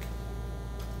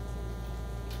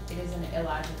an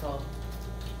illogical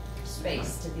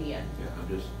space to be in. Yeah, I'm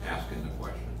just asking the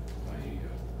question.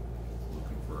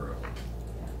 Looking for a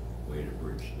way to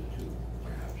bridge the two,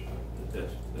 perhaps.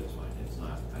 That's fine. It's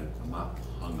not, I'm not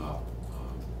hung up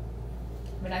on.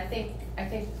 I mean, I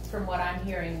think from what I'm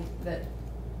hearing that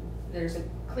there's a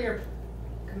clear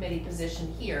committee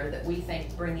position here that we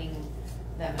think bringing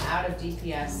them out of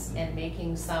DPS and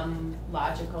making some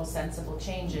logical, sensible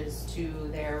changes to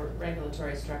their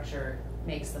regulatory structure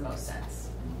makes the most sense.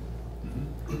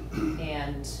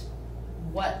 And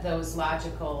what those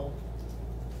logical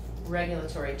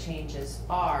regulatory changes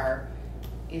are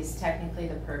is technically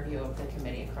the purview of the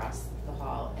committee across the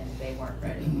hall, and they weren't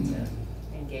ready to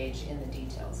engage in the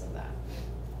details of that.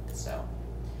 So,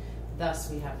 thus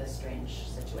we have this strange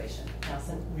situation.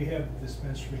 Nelson? We have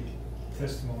dispensary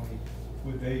testimony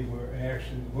where they were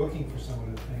actually looking for some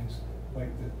of the things, like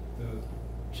the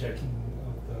checking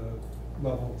of the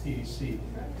level of THC,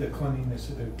 the cleanliness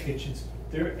of their kitchens.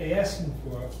 They're asking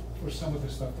for some of the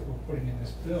stuff that we're putting in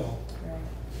this bill, Right.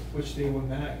 which they will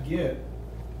not get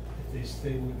if they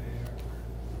stay where they are.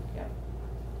 Yep.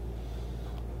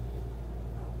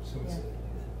 So Yeah.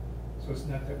 it's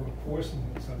not that we're forcing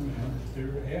something on them,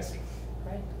 they're asking.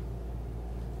 Right.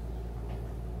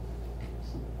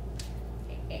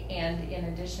 And in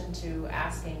addition to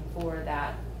asking for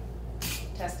that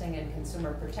testing and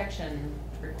consumer protection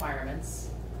requirements,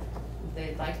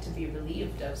 they'd like to be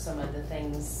relieved of some of the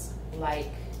things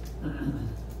like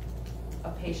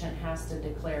a patient has to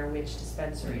declare which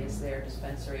dispensary is their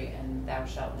dispensary and thou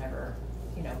shalt never,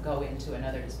 you know, go into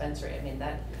another dispensary. I mean,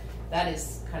 that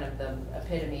is kind of the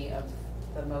epitome of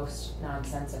the most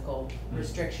nonsensical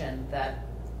restriction that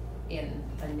in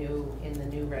the new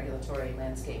regulatory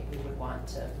landscape we would want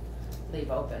to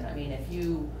leave open. I mean, if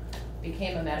you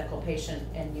became a medical patient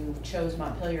and you chose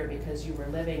Montpelier because you were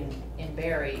living in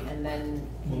Barry and then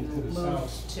you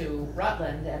moved to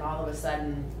Rutland, and all of a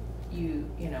sudden you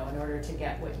know, in order to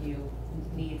get what you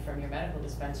need from your medical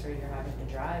dispensary, you're having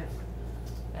to drive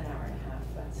an hour and a half.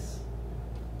 That's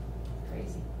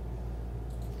crazy.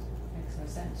 Makes no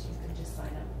sense. You could just sign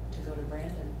up to go to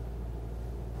Brandon.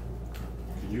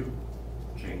 Can you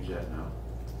change that now? I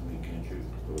mean, can't you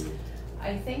go to?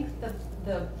 I think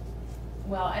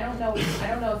well, I don't know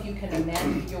if you can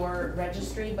amend your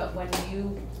registry, but when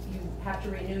you have to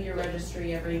renew your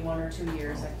registry every 1 or 2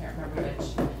 years, I can't remember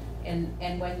which.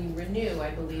 And when you renew, I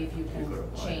believe you can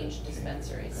change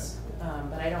dispensaries.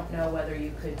 But I don't know whether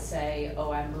you could say,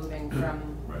 oh, I'm moving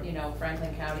from, Right. you know,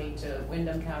 Franklin County to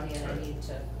Windham County and I Right. need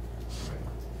to,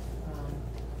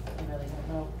 I really don't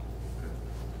know.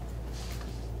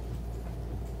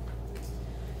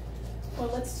 Well,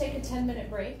 let's take a 10-minute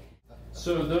break.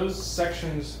 So those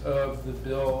sections of the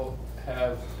bill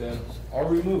have been all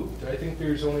removed. I think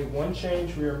there's only one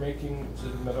change we are making to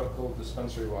the medical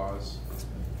dispensary laws,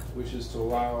 which is to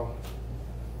allow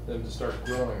them to start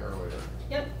growing earlier.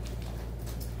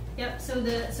 Yep,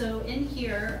 so in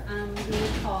here, you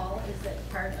recall is that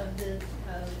part of this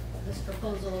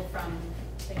proposal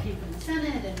that came from the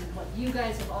Senate and what you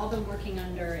guys have all been working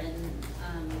under, and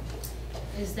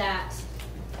is that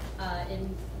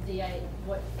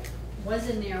what was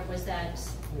in there was that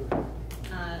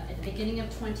at the beginning of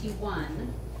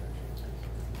 21,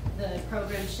 the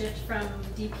program shift from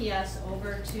DPS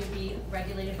over to be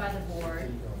regulated by the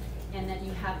board, and that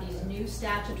you have these new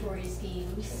statutory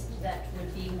schemes that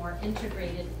would be more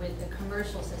integrated with the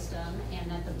commercial system, and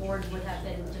that the board would have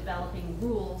been developing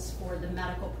rules for the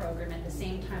medical program at the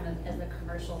same time as the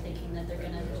commercial, thinking that there's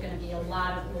gonna be a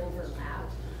lot of overlap.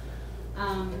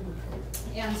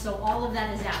 And so all of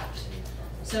that is out.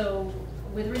 So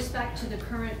with respect to the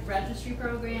current registry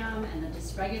program and the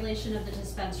dysregulation of the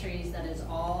dispensaries, that is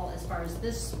all, as far as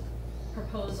this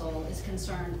proposal is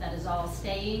concerned, that is all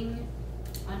staying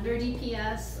under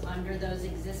DPS, under those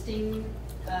existing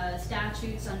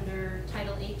statutes, under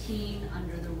Title 18,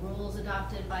 under the rules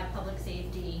adopted by public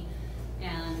safety,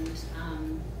 and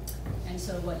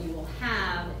so what you will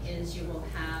have is you will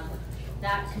have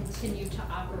that continue to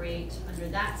operate under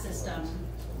that system,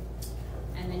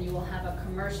 and then you will have a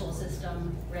commercial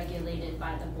system regulated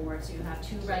by the board. So you have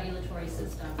two regulatory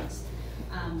systems.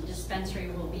 Dispensary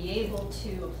will be able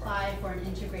to apply for an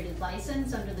integrated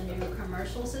license under the new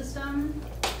commercial system,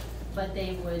 but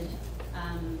they would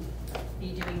be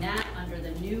doing that under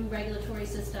the new regulatory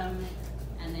system,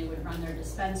 and they would run their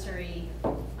dispensary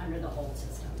under the old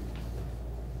system.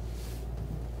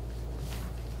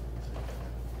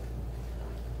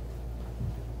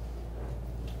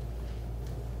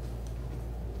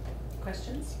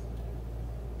 Questions?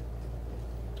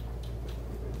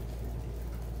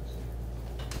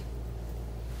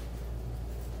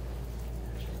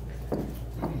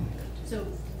 So,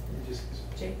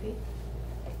 JP?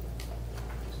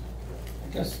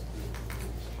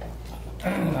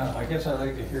 I guess I'd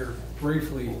like to hear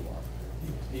briefly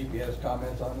DPS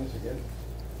comments on this again.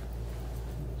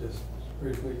 Just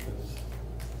briefly, because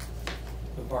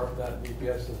the part that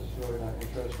DPS is really not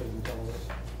interested in some of this.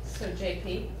 So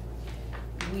JP,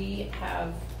 we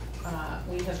have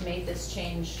made this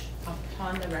change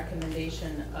upon the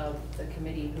recommendation of the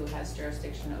committee who has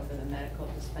jurisdiction over the medical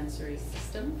dispensary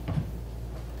system.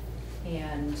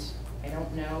 And I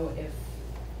don't know if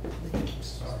the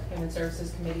Human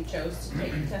Services Committee chose to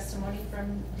take testimony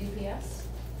from DPS.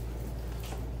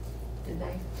 Did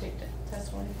they take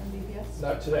testimony from DPS?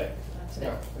 Not today. Not today.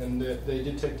 No. And they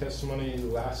did take testimony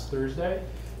last Thursday,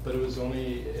 but it was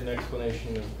only an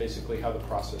explanation of basically how the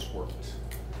process worked.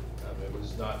 It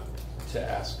was not to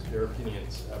ask their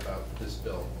opinions about this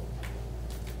bill.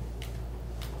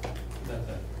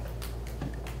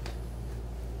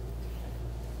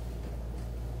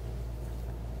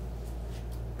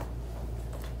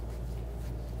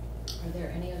 Are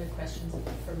there any other questions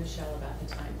for Michelle about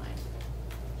the timeline?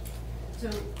 So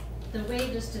the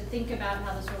way just to think about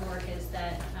how this will work is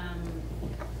that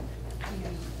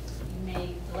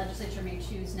the legislature may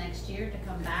choose next year to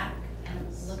come back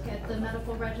and look at the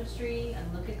medical registry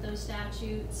and look at those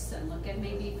statutes and look at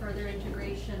maybe further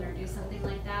integration or do something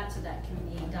like that, so that can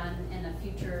be done in a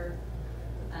future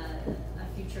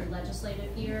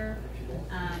legislative year.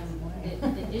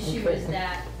 The issue is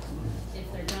that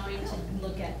if they're going to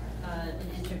look at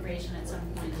an integration at some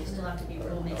point, they still have to be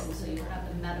rulemaking, so you have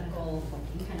the medical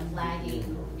kind of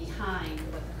lagging behind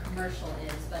what the commercial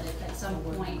is. But if at some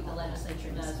point the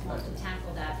legislature does want to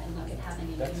tackle that and look at having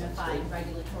a unified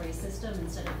regulatory system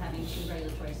instead of having two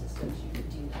regulatory systems, you could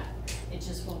do that. It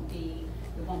just won't be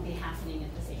happening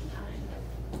at the same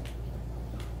time.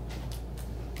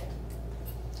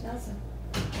 Nelson?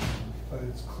 But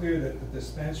it's clear that the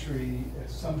dispensary at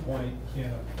some point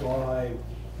can apply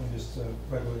when this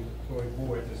regulatory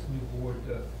board, this new board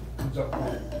comes up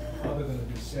with how they're gonna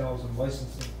do sales and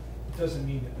licensing. It doesn't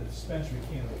mean that the dispensary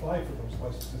can't apply for those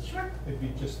licenses. Sure. It'd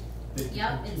be just.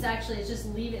 Yep, it's just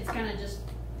kind of just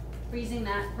freezing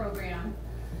that program,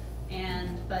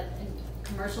 but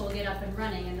commercial will get up and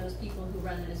running, and those people who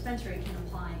run the dispensary can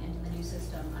apply into the new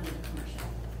system under the commercial.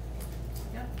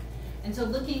 Yep. And so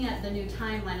looking at the new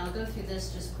timeline, I'll go through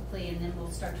this just quickly, and then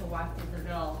we'll start to walk through the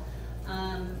bill.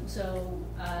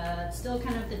 Still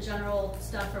kind of the general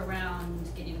stuff around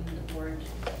getting the board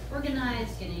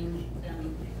organized, getting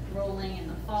them rolling in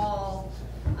the fall,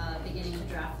 beginning to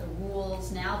draft the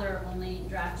rules. Now they're only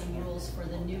drafting rules for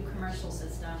the new commercial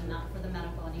system, not for the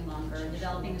medical any longer.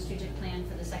 Developing a strategic plan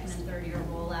for the second and third year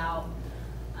rollout,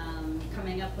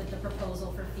 coming up with the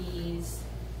proposal for fees.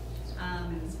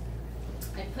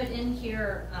 I put in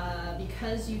here,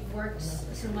 because you've worked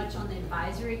so much on the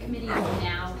advisory committee, you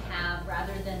now have,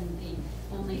 rather than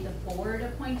only the board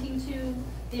appointing to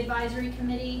the advisory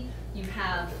committee, you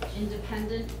have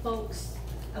independent folks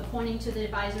appointing to the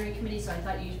advisory committee. So I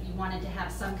thought you wanted to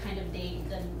have some kind of date. It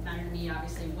doesn't matter to me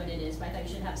obviously what it is, but I thought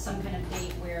you should have some kind of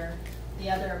date where the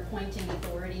other appointing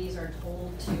authorities are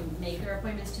told to make their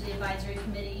appointments to the advisory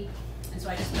committee. And so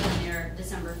I just put in there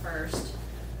December 1st.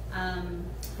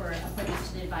 For appointments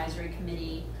to the advisory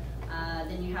committee.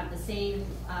 Then you have the same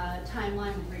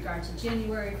timeline with regard to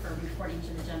January for reporting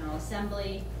to the General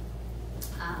Assembly.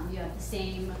 You have the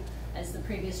same as the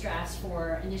previous drafts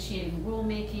for initiating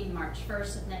rulemaking, March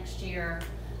 1st of next year.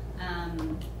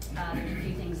 There's a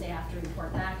few things they have to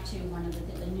report back to. One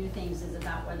of the new things is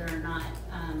about whether or not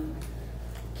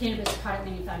cannabis product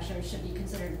manufacturers should be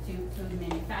considered food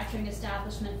manufacturing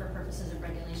establishment for purposes of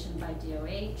regulation by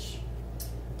DOH.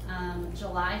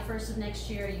 July 1st of next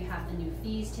year, you have the new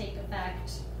fees take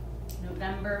effect.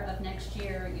 November of next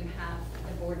year, you have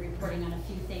the board reporting on a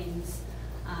few things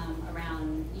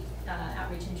around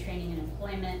outreach and training and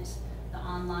employment, the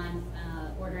online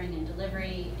ordering and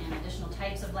delivery, and additional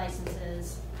types of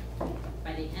licenses.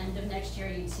 By the end of next year,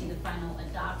 you'd see the final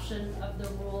adoption of the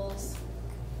rules.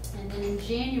 And then in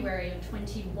January of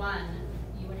 21,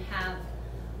 you would have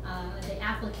the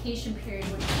application period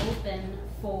would open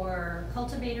for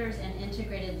cultivators and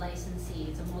integrated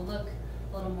licensees. And we'll look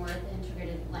a little more at the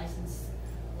integrated license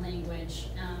language.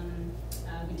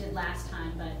 We did last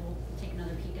time, but we'll take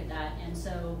another peek at that. And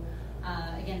so,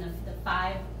 again, the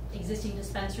 5 existing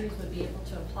dispensaries would be able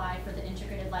to apply for the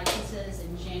integrated licenses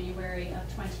in January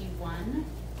of 21.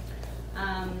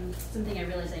 Something I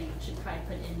realize I should probably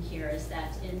put in here is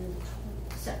that in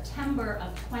September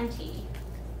of 20,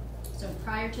 so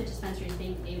prior to dispensaries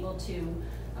being able to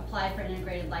apply for an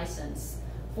integrated license,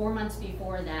 4 months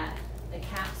before that, the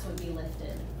caps would be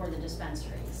lifted for the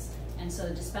dispensaries. And so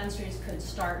dispensaries could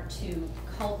start to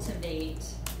cultivate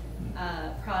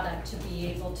product to be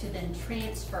able to then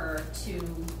transfer to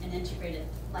an integrated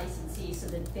licensee so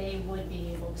that they would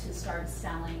be able to start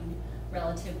selling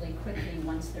relatively quickly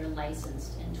once they're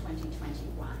licensed in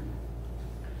 2021.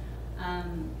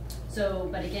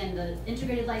 But again, the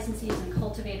integrated licensees and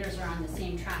cultivators are on the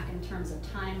same track in terms of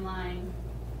timeline.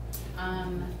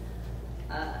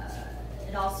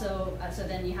 It also, so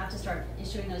then you have to start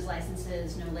issuing those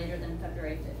licenses no later than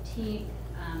February 15th.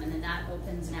 And then that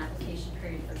opens an application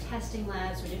period for testing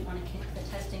labs. We didn't want to kick the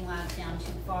testing labs down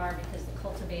too far because the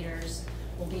cultivators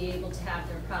will be able to have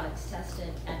their products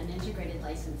tested at an integrated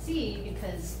licensee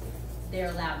because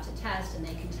they're allowed to test and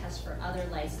they can test for other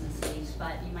licensees,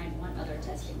 but you might want other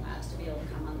testing labs to be able to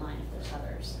come online if there's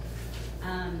others.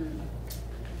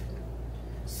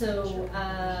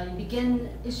 You begin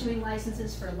issuing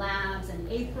licenses for labs in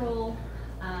April.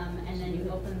 And then you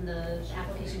open the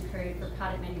application period for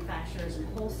product manufacturers and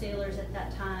wholesalers at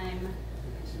that time.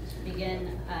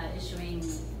 Begin issuing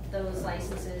those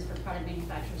licenses for product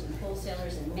manufacturers and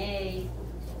wholesalers in May.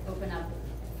 Open up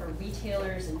for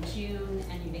retailers in June,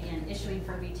 and you begin issuing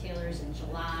for retailers in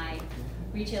July.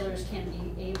 Retailers can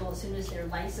be able, as soon as they're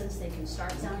licensed, they can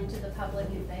start selling to the public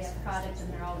if they have product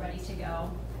and they're all ready to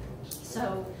go.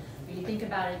 So when you think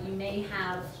about it, you may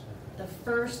have the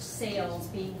first sales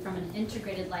being from an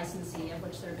integrated licensee, of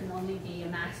which there can only be a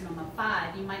maximum of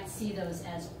 5, you might see those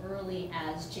as early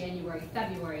as January,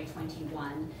 February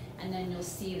 21, and then you'll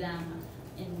see them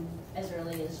in as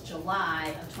early as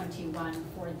July of 21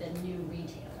 for the new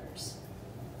retailers.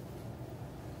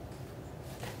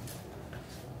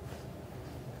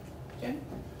 Jim?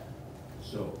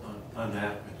 So on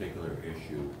that particular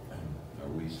issue, are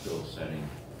we still setting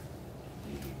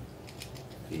the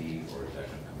fee, or is that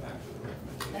going to come back with a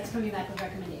recommendation? That's coming back with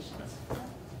recommendations.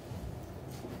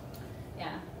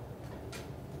 Yeah.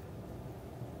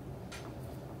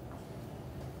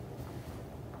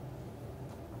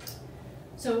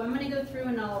 So I'm going to go through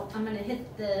and I'm going to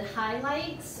hit the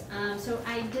highlights. So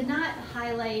I did not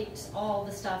highlight all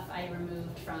the stuff I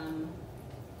removed from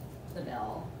the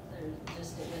bill. It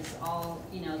was all,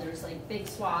 there's like big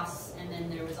swaths, and then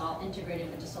there was all integrated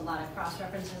with just a lot of cross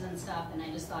references and stuff, and I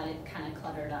just thought it kind of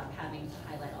cluttered up having to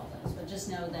highlight all those. But just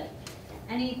know that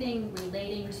anything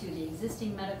relating to the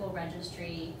existing medical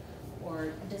registry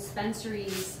or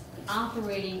dispensaries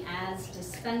operating as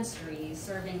dispensaries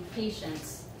serving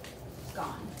patients is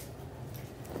gone.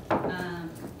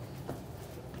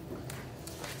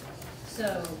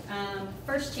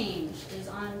 First change is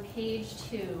on page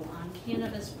 2 on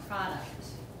cannabis product.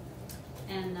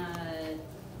 And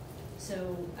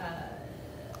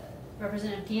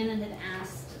Representative Gannon had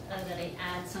asked that I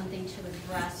add something to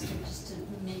address, just to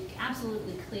make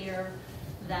absolutely clear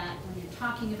that when you're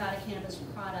talking about a cannabis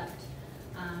product,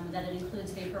 that it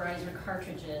includes vaporizer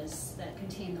cartridges that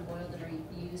contain the oil that are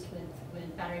used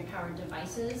with battery-powered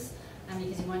devices,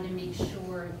 because he wanted to make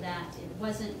sure that it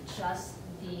wasn't just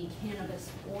the cannabis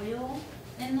oil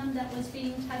in them that was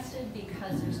being tested,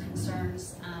 because there's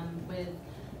concerns with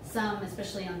some,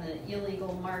 especially on the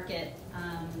illegal market,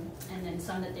 and then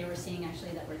some that they were seeing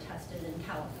actually that were tested in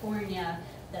California,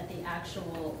 that the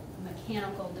actual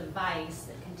mechanical device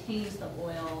that contains the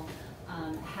oil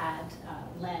had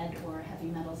lead or heavy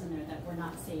metals in there that were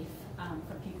not safe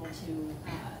for people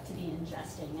to be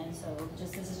ingesting. And so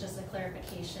this is just a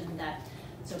clarification that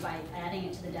So by adding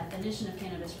it to the definition of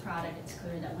cannabis product, it's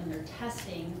clear that when they're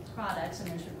testing products, and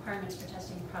there's requirements for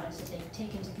testing products, that they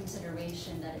take into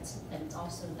consideration that it's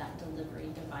also that delivery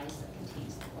device that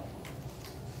contains the oil.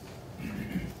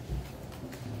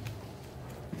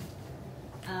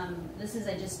 This is,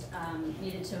 I just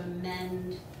needed to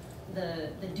amend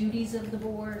the duties of the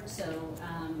board, so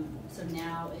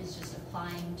now it's just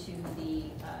applying to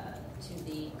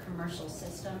the commercial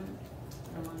system,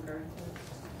 no longer.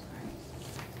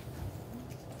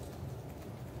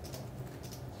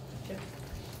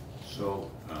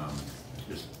 So,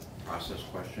 just process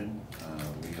question,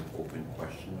 we have open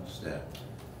questions that,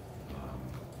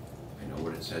 I know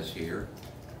what it says here.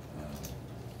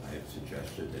 I have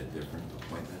suggested a different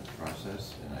appointment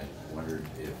process, and I wondered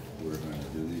if we're going to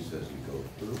do these as we go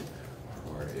through,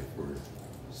 or if we're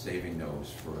saving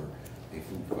those for a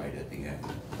food fight at the end.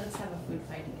 Let's have a food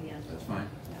fight at the end. That's fine.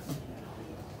 Yeah.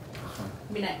 That's fine.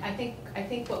 I mean, I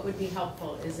think what would be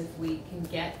helpful is if we can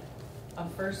get a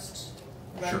first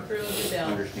Sure. run through of the bill,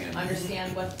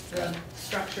 Understand. what the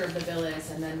structure of the bill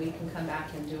is, and then we can come back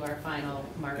and do our final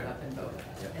markup and vote.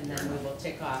 Yep. And then we will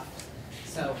tick off.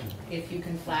 So if you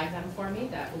can flag them for me,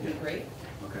 that would be great.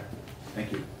 Okay,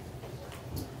 thank you.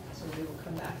 So we will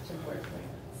come back to board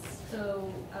appointments.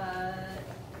 So,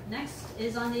 next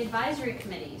is on the advisory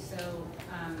committee, so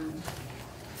I'm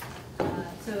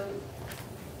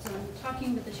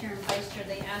talking with the chair and vice chair,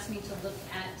 they asked me to look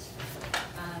at,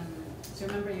 so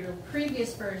remember your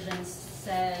previous version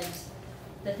said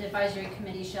that the advisory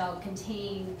committee shall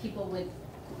contain people with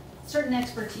certain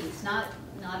expertise, not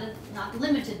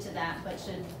limited to that, but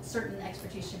certain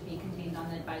expertise should be contained on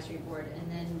the advisory board.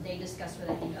 And then they discussed with,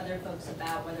 I think, other folks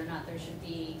about whether or not there should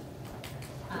be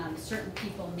certain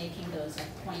people making those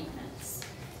appointments.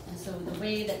 And so the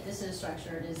way that this is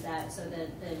structured is that, so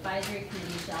that the advisory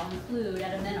committee shall include,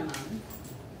 at a minimum,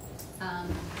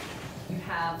 you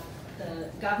have the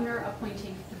governor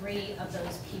appointing 3 of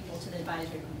those people to the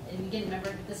advisory committee. And again,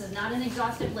 remember, this is not an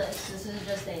exhaustive list. This is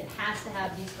just that it has to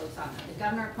have these folks on it. The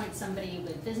governor appoints somebody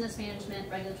with business management,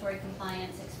 regulatory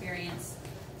compliance experience,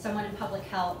 someone in public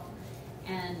health,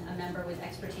 and a member with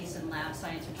expertise in lab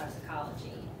science or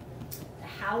toxicology. The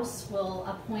House will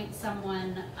appoint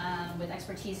someone with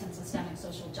expertise in systemic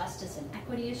social justice and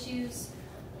equity issues,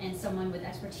 and someone with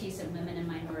expertise in women and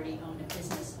minority-owned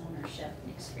business ownership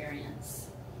experience.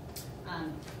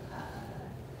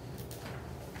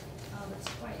 Oh, it's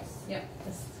twice. Yep.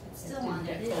 It's still on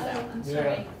it. Pulled out. I'm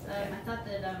sorry. I thought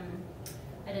that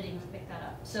I didn't even pick that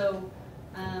up. So,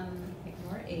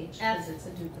 ignore H because it's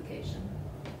a duplication.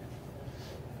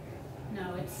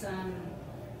 No, it's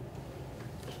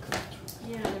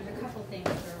yeah. There's a couple things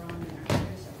that are wrong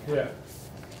there. Yeah.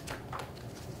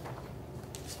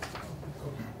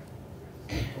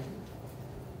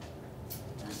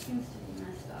 That seems to be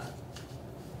messed up.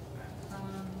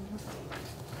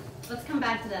 Let's come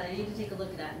back to that. I need to take a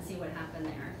look at that and see what happened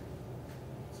there.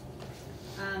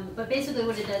 But basically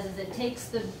what it does is it takes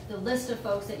the list of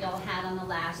folks that y'all had on the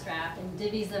last draft and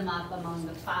divvies them up among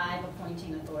the 5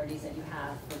 appointing authorities that you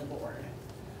have for the board.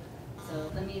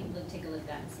 So let me take a look at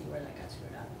that and see where that got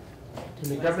screwed up.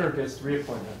 And the governor gets 3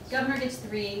 appointments. Governor gets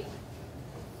 3,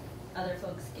 other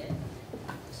folks get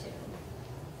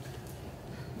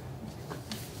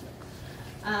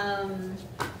 2.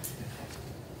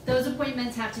 Those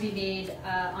appointments have to be made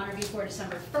on or before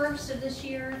December 1st of this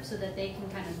year so that they can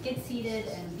kind of get seated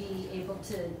and be able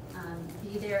to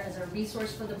be there as a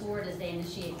resource for the board as they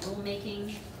initiate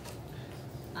rulemaking.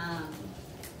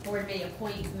 Board may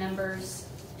appoint members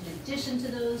in addition to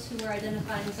those who are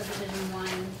identified in subdivision 1,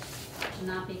 should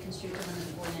not be construed to limit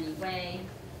the board in any way.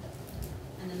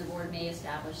 And then the board may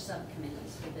establish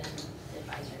subcommittees within the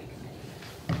advisory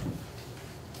committee.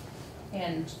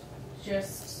 And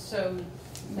just so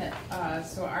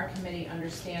our committee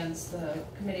understands, the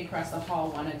committee across the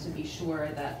hall wanted to be sure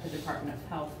that the Department of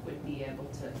Health would be able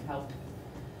to help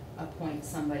appoint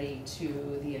somebody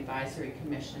to the advisory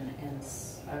commission and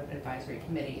advisory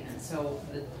committee. And so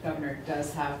the governor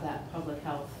does have that public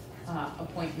health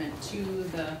appointment to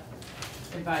the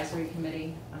advisory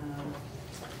committee.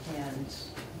 And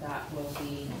that will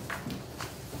be,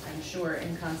 I'm sure,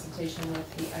 in consultation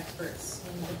with the experts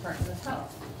in the Department of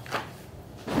Health.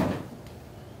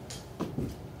 Did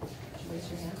you raise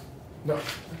your hand? No. Okay,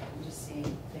 I'm just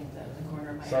seeing things out of the corner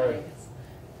of my eye. Sorry.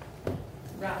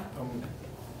 Rob?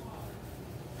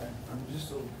 I'm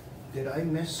just, did I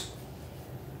miss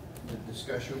the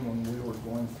discussion when we were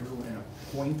going through and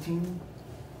appointing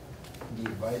the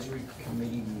advisory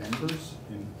committee members?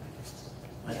 And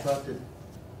I Yes. thought that,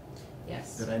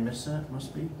 Yes. did I miss that?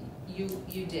 Must be?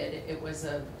 You did. It was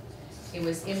a it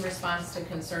was in response to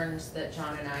concerns that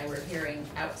John and I were hearing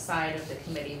outside of the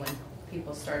committee when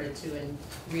people started to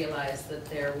realize that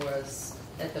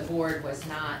that the board was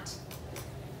not,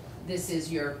 this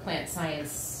is your plant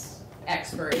science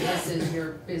expert, this is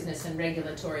your business and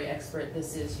regulatory expert,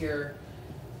 this is your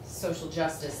social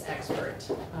justice expert.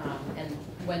 And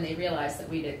when they realized that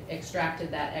we'd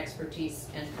extracted that expertise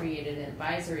and created an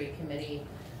advisory committee,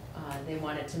 they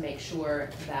wanted to make sure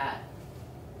that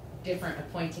different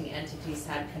appointing entities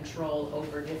had control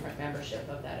over different membership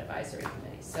of that advisory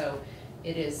committee. So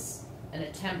it is an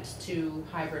attempt to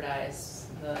hybridize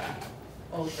the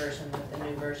old version with the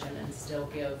new version and still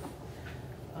give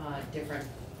different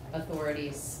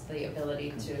authorities the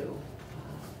ability to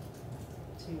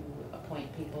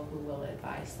appoint people who will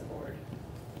advise the board.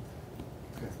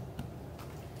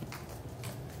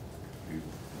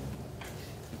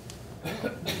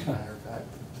 Matter of fact,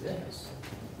 yes.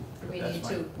 We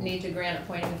That's need to grant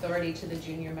appointing authority to the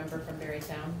junior member from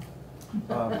Berrytown.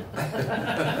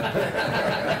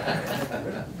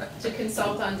 To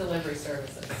consult on delivery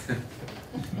services.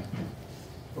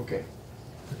 Okay.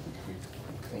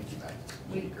 Thank you, Matt.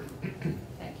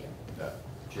 Thank you.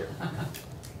 Chair.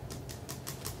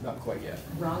 Not quite yet.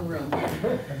 Wrong room.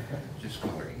 Just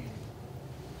coloring.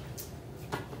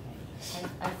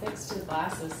 I fixed his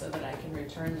glasses so that I can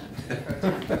return them to the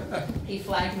pro temp. He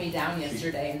flagged me down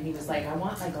yesterday and he was like, I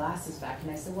want my glasses back.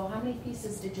 And I said, well, how many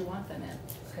pieces did you want them in?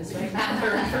 Because right now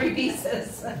they're in 3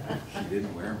 pieces. She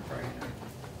didn't wear them Friday night.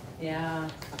 Yeah.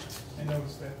 I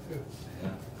noticed that too.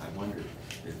 Yeah, I wondered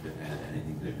if it had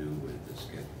anything to do with the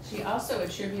schedule. She also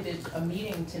attributed a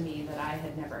meeting to me that I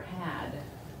had never had.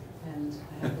 And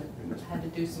I had to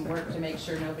do some work to make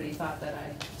sure nobody thought that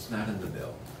I... It's not in the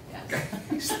bill.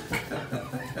 Yes.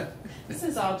 This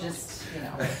is all just,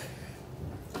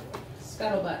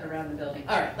 scuttlebutt around the building.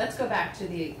 All right, let's go back to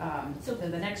the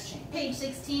next change. Page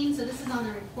 16, so this is on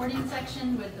the reporting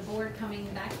section with the board coming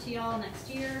back to y'all next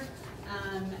year,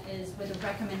 is with a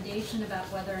recommendation about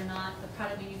whether or not the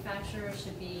product manufacturer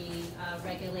should be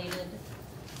regulated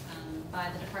by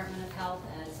the Department of Health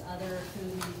as other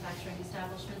food manufacturing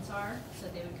establishments are. So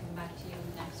they would come back to you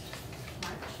next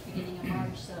March, beginning of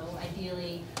March. So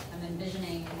ideally, I'm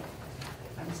envisioning,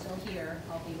 if I'm still here,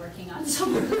 I'll be working on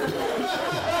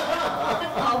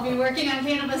I'll be working on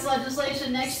cannabis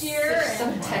legislation next year.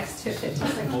 Some text if it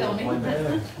doesn't kill me.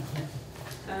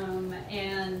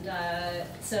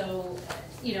 So,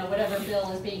 whatever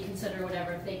bill is being considered,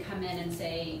 whatever, if they come in and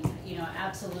say,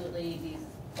 absolutely, these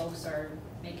folks are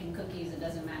making cookies, it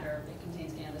doesn't matter if it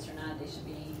contains cannabis or not, they should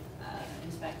be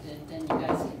inspected, then you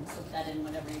guys can slip that in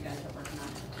whatever you guys are working on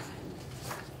at the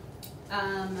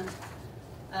time.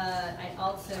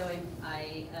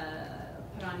 I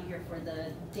put on here for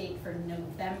the date for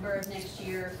November of next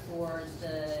year for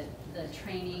the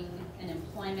training and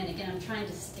employment. Again, I'm trying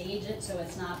to stage it so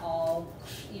it's not all,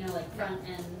 like front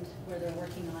end where they're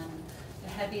working on the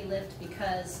heavy lift,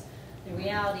 because the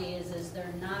reality is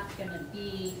they're not gonna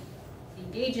be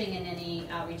engaging in any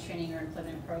outreach training or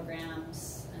employment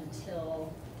programs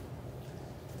until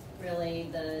really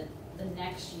the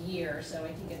next year. So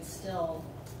I think it's still,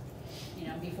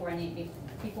 before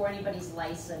anybody's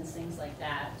licensed, things like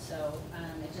that. So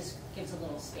it just gives a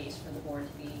little space for the board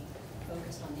to be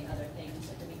focused on the other things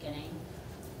at the beginning.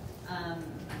 Yeah, I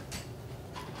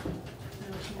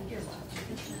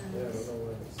don't know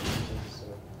what it's, so.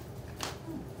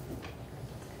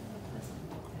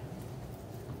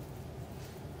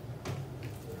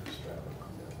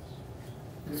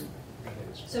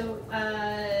 So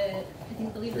I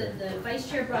believe that the vice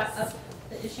chair brought up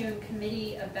the issue in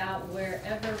committee about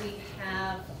wherever we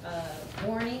have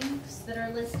warnings that are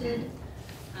listed,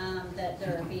 that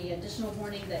there will be additional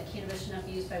warning that cannabis should not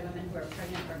be used by women who are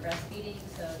pregnant or breastfeeding.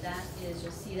 So that is,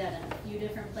 you'll see that in a few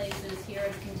different places. Here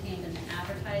it's contained in the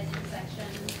advertising section.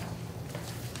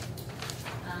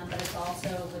 But it's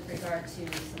also with regard to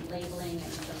some labeling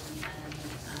and some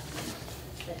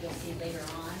that you'll see later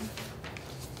on.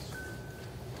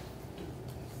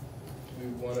 Do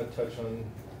we want to touch on?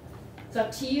 It's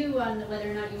up to you on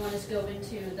whether or not you want us to go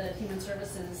into the human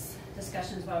services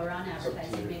discussions while we're on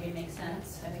advertising. Maybe it makes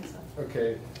sense. I think so.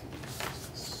 Okay.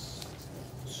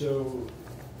 So,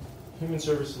 Human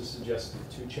Services suggested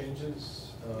 2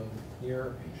 changes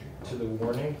here to the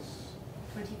warnings.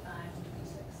 25 and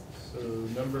 26. So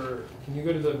can you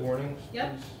go to the warnings,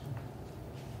 Yep. please?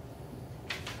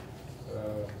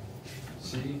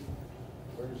 C,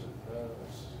 where is it?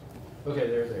 Okay,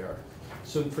 there they are.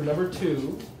 So for number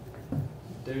 2,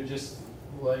 they're just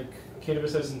like,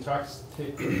 cannabis has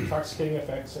intoxicating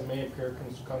effects and may impair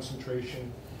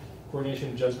concentration,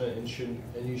 coordination, judgment, and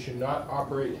you should not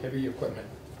operate heavy equipment.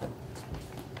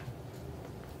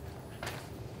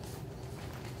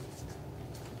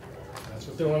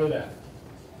 throwing it at.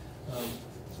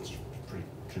 It's pretty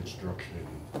construction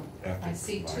ethic. I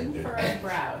see two minded. furrowed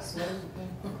brows.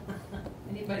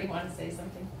 Anybody want to say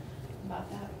something about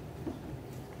that?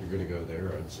 You're gonna go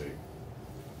there, I'd say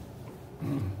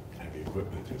heavy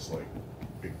equipment is like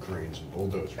big cranes and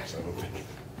bulldozers, I don't think.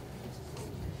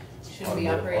 Should we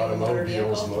operate a motor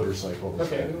Automobiles, vehicle? motorcycles.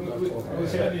 Okay,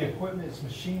 It's heavy equipment, it's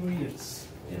machinery, it's,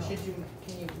 you know.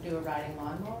 Can you do a riding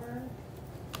lawnmower?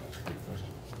 That's a good question.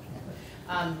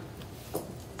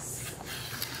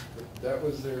 That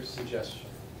was their suggestion.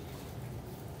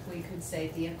 We could say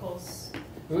vehicles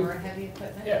or heavy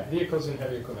equipment? Yeah, vehicles and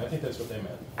heavy equipment, I think that's what they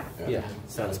meant. Yeah,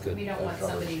 sounds good. We don't That want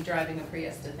covers. somebody driving a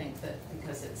Prius to think that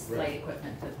because it's Right. light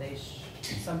equipment that they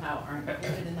somehow aren't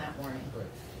included in that warning. Right.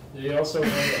 They also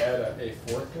want to add a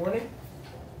fourth warning,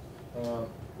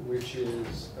 which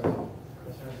is,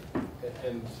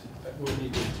 and we'll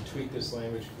need to tweak this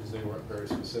language because they weren't very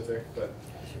specific, but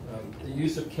the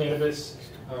use of cannabis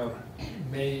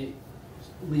may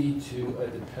lead to a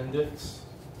dependence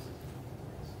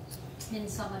In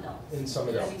some adults. in some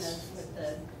I think adults. that's with the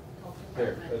health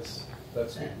There, department.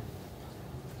 that's good.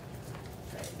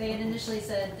 They had initially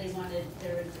said they wanted,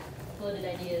 there were floated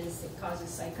ideas, it causes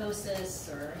psychosis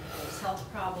or there's health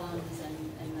problems,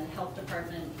 and the health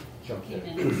department Jumped came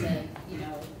in. in and said, you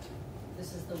know,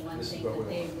 this is the one This is thing what that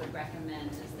we they want. would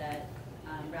recommend is that,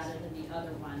 rather than the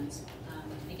other ones,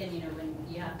 again, you know, when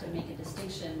you have to make a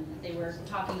distinction, they were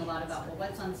talking a lot about, well,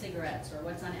 what's on cigarettes or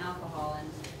what's on alcohol, and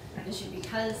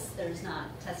because there's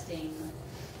not testing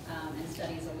and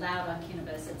studies allowed on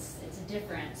cannabis, it's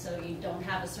different, so you don't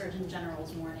have a Surgeon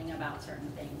General's warning about certain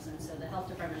things, and so the health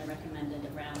department recommended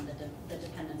around the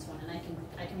dependence one, and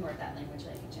I can work that language,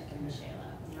 I can check in with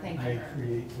Shayla. Thank I you.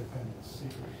 create dependency.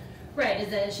 Right, is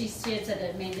that she had said that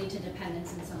it may lead to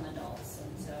dependence in some adults,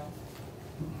 and so.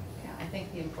 Yeah, I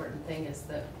think the important thing is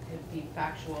that it be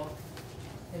factual.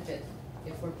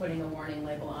 If we're putting a warning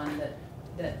label on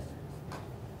that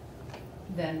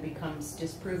then becomes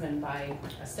disproven by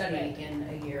a study Right. in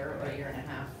a year or a year and a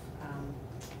half,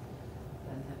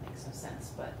 then that makes no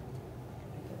sense, but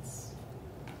if it's,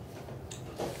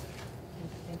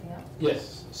 anything else?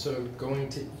 Yes, so going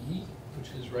to E, which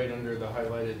is right under the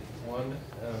highlighted one,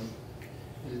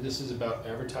 this is about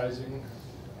advertising.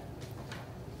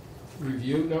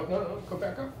 Review, no, go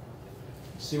back up.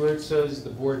 See where it says the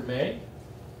board may?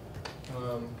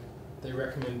 They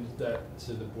recommend that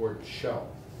to the board shall.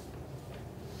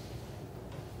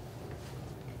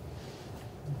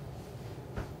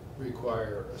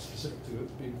 Require a specific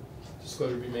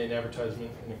disclosure be made in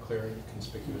advertisement in a clear and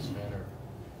conspicuous manner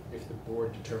if the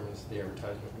board determines the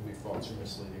advertisement will be false or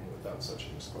misleading without such a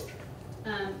disclosure.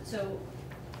 So,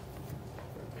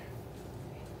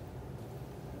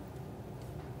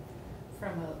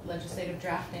 From a legislative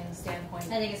drafting standpoint?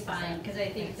 I think it's fine, because I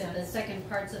think Makes that the sense. second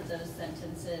parts of those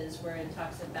sentences where it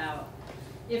talks about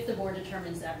if the board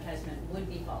determines the advertisement would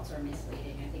be false or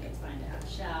misleading, I think it's fine to have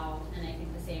shall, and I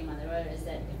think the same on the other is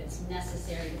that if it's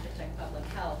necessary to protect public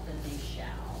health, then they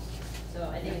shall. So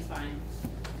I think it's fine.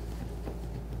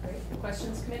 Great.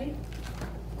 Questions, committee?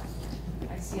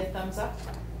 I see a thumbs up.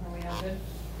 Are we all good?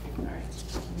 All right.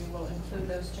 We will include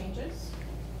those changes.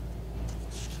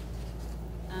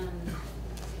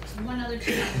 One other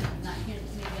change, not here,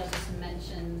 maybe I'll just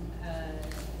mention, well,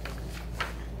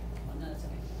 no, it's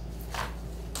okay.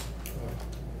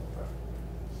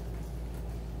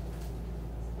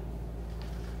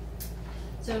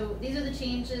 So these are the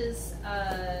changes,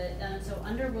 so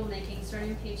under rulemaking,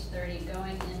 starting on page 30,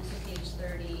 going into page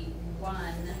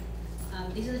 31,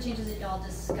 these are the changes that y'all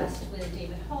discussed with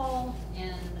David Hall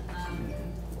and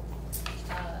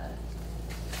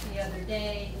the other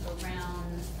day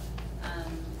around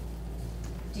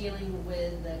dealing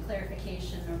with the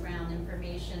clarification around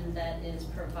information that is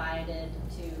provided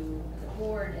to the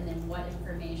board, and then what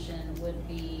information would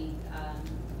be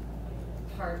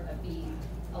part of being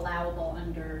allowable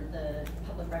under the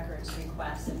public records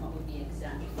request and what would be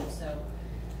exempt. So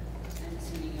I'm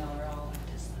assuming y'all are all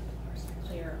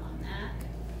clear on that.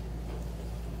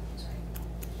 Sorry.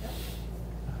 Yep.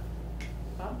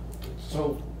 Bob?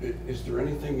 So is there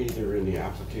anything either in the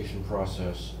application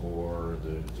process or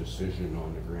the decision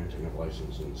on the granting of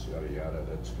licenses, yada yada,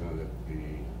 that's going to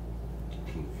be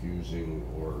confusing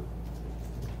or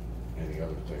any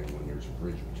other thing when there's a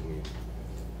bridge between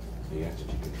the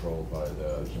entity controlled by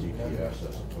the DPS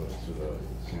as opposed to the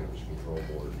Cannabis Control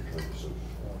Board in terms of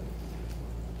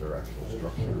their actual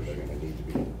structure? Are they going to need to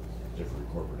be different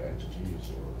corporate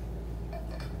entities, or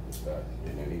is that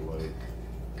in any way?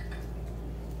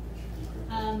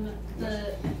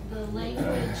 The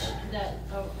language that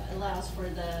allows for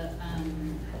the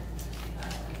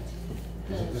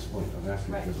this point, I'm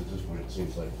asking Right. because at this point, it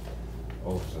seems like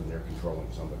all of a sudden they're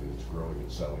controlling somebody that's growing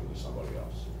and selling to somebody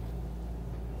else.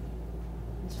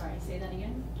 I'm sorry, say that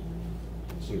again?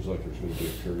 It seems like there's gonna be a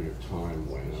period of time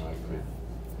when I could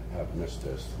have missed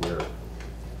this, where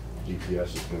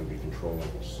DPS is gonna be controlling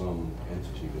some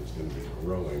entity that's gonna be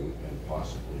growing and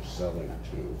possibly selling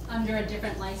to. Under a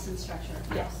different license structure,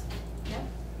 Yeah. yes. Yep,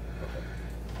 Okay.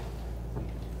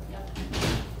 yep.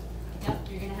 Yep,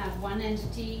 you're gonna have one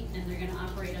entity, and they're gonna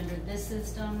operate under this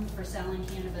system for selling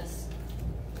cannabis.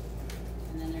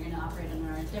 And then they're gonna operate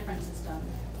under a different system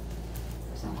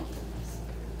for selling cannabis.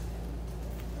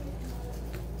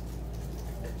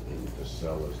 And the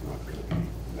sell is not gonna be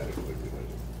medically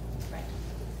related. Right.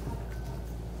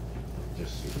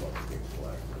 Just seems like a big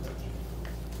flag for that.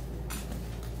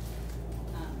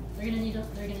 They're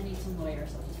gonna need some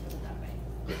lawyers, I'll just put it that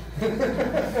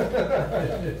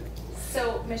way.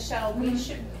 So, Michelle, we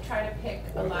should try to pick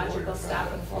a Well, the logical lawyer found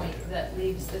stopping that point fine. that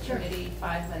leaves the Sure. committee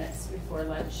 5 minutes before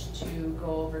lunch to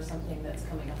go over something that's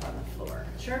coming up on the floor.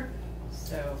 Sure.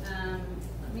 So,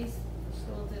 Let me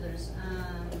scroll through, there's,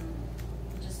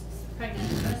 just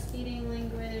pregnant and breastfeeding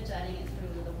language, adding it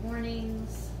through the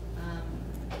warnings.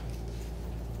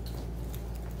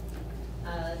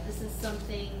 This is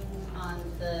something on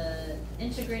the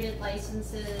integrated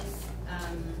licenses,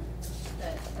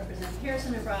 that Representative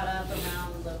Harrison had brought up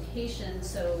around location.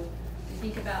 So when you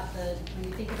think about the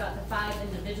 5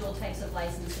 individual types of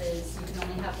licenses, you can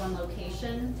only have one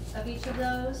location of each of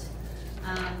those.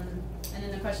 And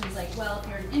then the question is like, well, if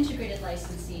you're an integrated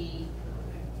licensee,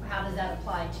 how does that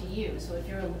apply to you? So if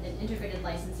you're an integrated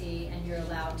licensee and you're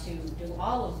allowed to do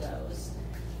all of those,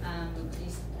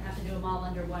 you have to do them all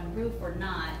under one roof or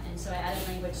not. And so I added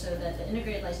language so that the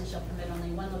integrated license shall permit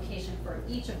only one location for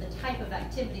each of the type of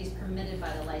activities permitted by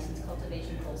the license: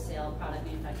 cultivation, wholesale, product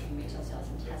manufacturing, retail sales,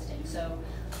 and testing. So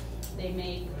they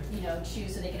may,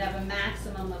 choose, so they could have a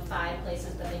maximum of 5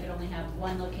 places, but they could only have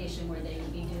one location where they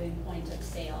would be doing point of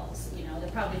sales. They're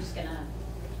probably just gonna,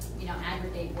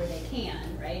 aggregate where they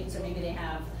can, right? So maybe they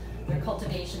have their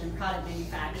cultivation and product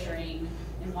manufacturing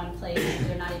in one place, and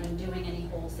they're not even doing any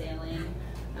wholesaling,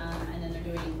 and then they're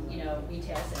doing,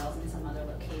 retail sales in some other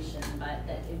location, but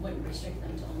that it wouldn't restrict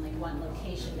them to only one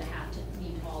location to have to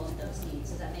meet all of those needs.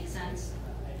 Does that make sense?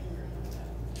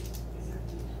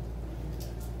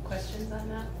 questions on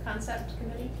that concept,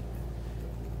 committee?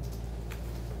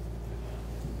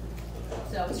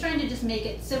 So I was trying to just make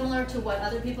it similar to what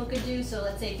other people could do. So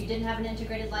let's say if you didn't have an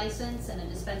integrated license and a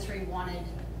dispensary wanted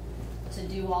to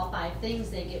do all 5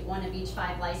 things, they get one of each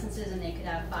 5 licenses, and they could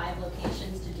have 5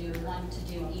 locations to do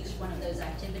each one of those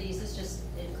activities.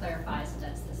 It clarifies that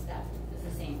that's the step.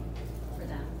 It's the same for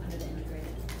them under the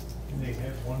integrated. Can they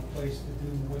have one place to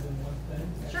do more than one thing?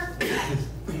 Sure.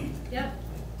 Yep.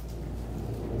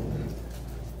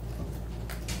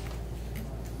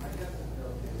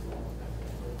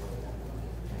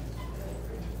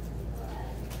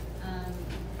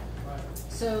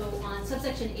 So on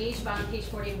subsection H, bottom page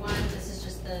 41, this is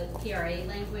just the PRA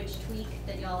language tweak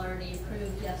that y'all already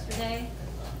approved yesterday.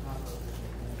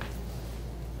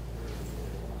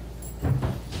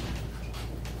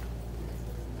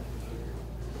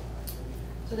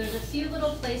 So there's a few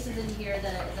little places in here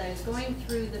that as I was going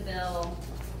through the bill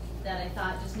that I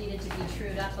thought just needed to be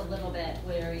trued up a little bit,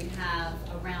 where you have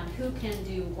around who can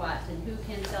do what and who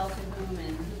can sell to whom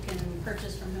and who can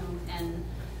purchase from whom, and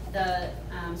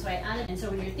so I added, and so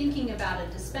when you're thinking about a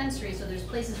dispensary, so there's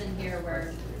places in here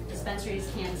where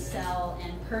dispensaries can sell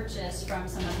and purchase from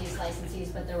some of these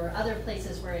licensees, but there were other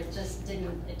places where it just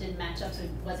didn't match up, so it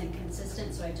wasn't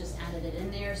consistent, so I just added it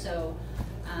in there. So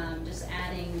just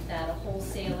adding that a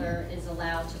wholesaler is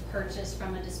allowed to purchase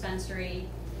from a dispensary.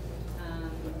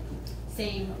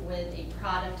 Same with a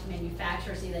product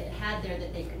manufacturer, see that it had there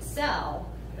that they could sell,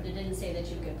 but it didn't say that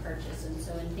you could purchase. And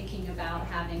so in thinking about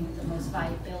having the most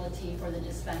viability for the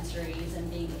dispensaries and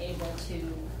being able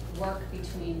to work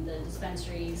between the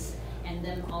dispensaries and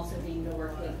them also being to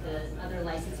work with the other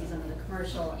licensees under the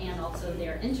commercial and also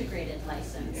their integrated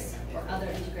license or other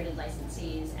integrated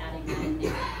licensees, adding that in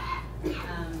there.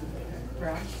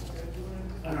 Brown?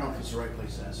 I don't know if it's the right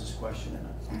place to ask this question,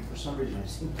 and for some reason I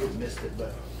seem to have missed it,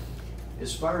 but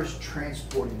as far as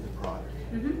transporting the product,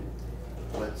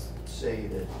 let's say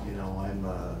that, I'm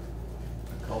a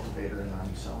cultivator and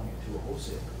I'm selling it to a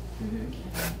wholesaler.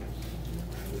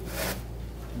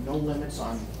 No limits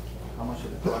on how much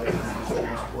of the product can be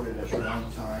transported at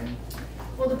one time?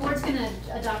 Well, the board's gonna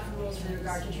adopt rules with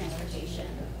regard to transportation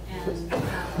and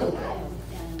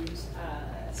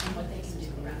what they can do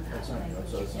around that. That's not,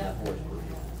 so it's not Yep. board's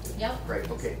purview. Yep. Great,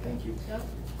 okay, thank you. Yep.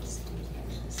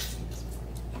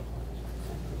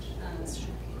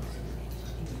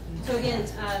 So again,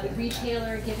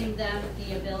 retailer giving them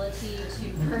the ability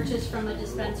to purchase from a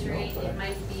dispensary. It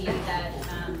might be that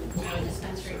a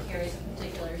dispensary carries a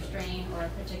particular strain or a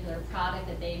particular product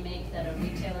that they make that a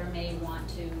retailer may want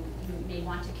to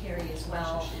carry as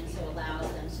well, and so allows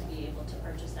them to be able to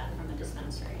purchase that from a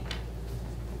dispensary.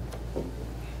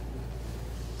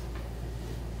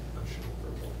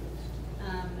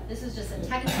 This is just a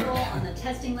technical on the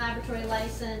testing laboratory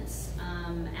license,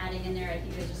 adding in there, I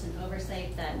think there's just an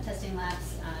oversight that testing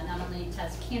labs not only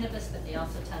test cannabis, but they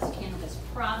also test cannabis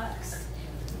products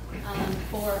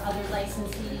for other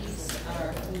licensees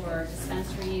or for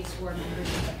dispensaries or members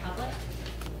of the public.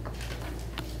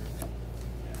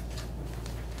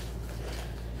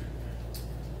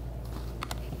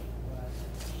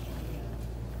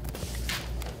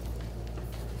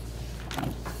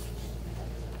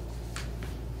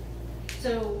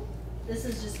 So this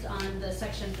is just on the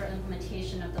section for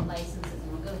implementation of the licenses,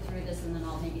 and we'll go through this and then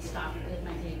I'll maybe stop. It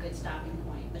might be a good stopping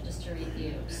point, but just to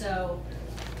review. So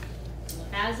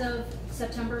as of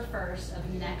September 1st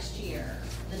of next year,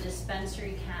 the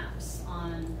dispensary caps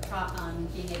on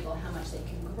being able, how much they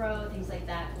can grow, things like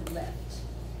that would lift.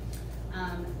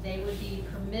 They would be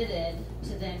permitted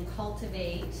to then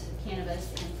cultivate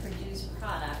cannabis and produce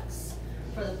products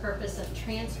for the purpose of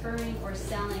transferring or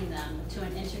selling them to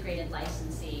an integrated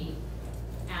licensee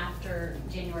after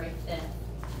January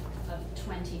 5th of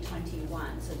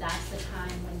 2021. So that's the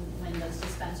time when those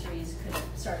dispensaries could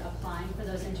start applying for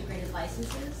those integrated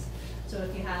licenses. So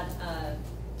if you had a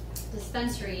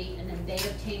dispensary and then they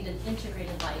obtained an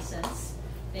integrated license,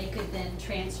 they could then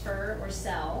transfer or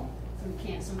sell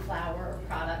some flower or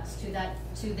products to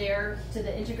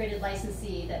the integrated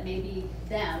licensee that may be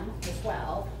them as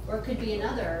well, or it could be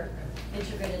another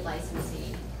integrated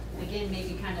licensee. Again,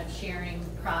 maybe kind of sharing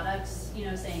products,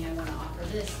 saying I want to offer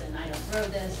this and I don't grow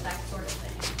this, that sort of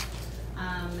thing.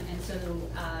 And so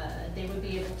they would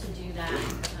be able to do that.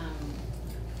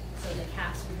 So the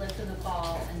caps would lift in the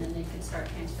fall, and then they could start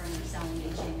transferring and selling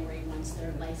in January once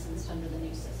they're licensed under the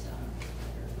new system.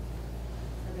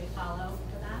 Everybody follow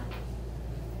for that?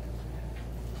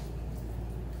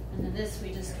 And then this,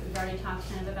 we've already talked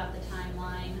kind of about the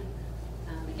timeline.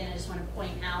 Again, I just want to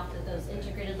point out that those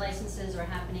integrated licenses are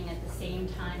happening at the same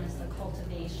time as the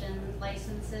cultivation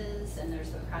licenses, and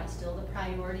there's still the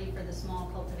priority for the small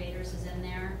cultivators is in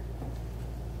there.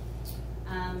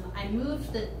 I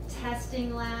moved the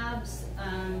testing labs.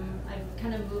 I've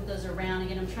kind of moved those around.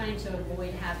 Again, I'm trying to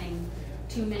avoid having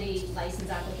too many license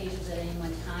applications at any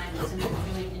one time. Since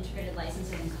we're doing integrated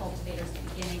licensing and cultivators at the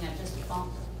beginning, I've just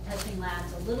bumped testing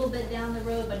labs a little bit down the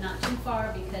road, but not too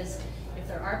far, because if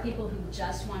there are people who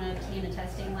just want to obtain a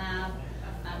testing lab,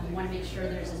 we want to make sure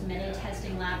there's as many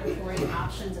testing laboratory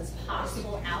options as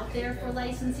possible out there for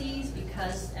licensees,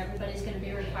 because everybody's going to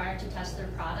be required to test their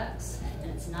products,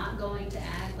 and it's not going to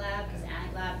Ag Lab, because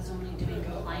Ag Lab is only doing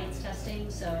compliance testing.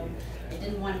 So I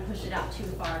didn't want to push it out too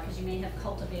far, because you may have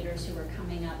cultivators who are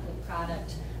coming up with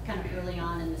product kind of early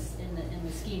on in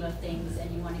the scheme of things,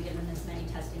 and you want to give them as many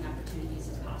testing opportunities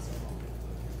as possible.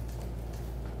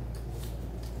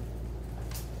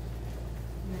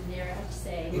 And then there, I have to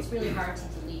say, it's really hard to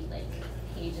delete like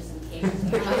pages and pages.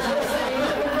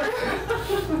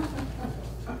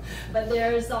 But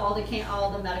there's all the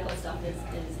medical stuff is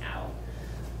out.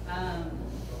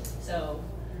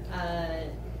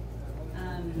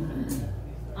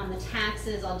 On the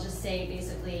taxes, I'll just say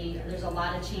basically there's a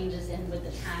lot of changes in with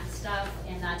the tax stuff,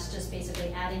 and that's just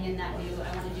basically adding in that new,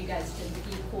 I wanted you guys to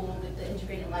be cool with the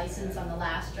integrated license on the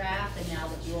last draft, and now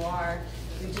that you are,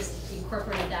 we just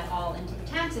incorporated that all into the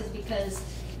taxes, because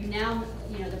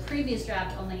the previous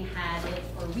draft only had it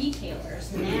for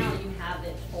retailers. Now you have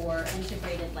it for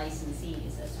integrated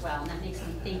licensees as well, and that makes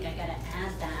me think I gotta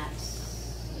add that.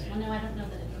 Well, no, I don't know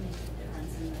that it makes a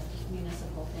difference in the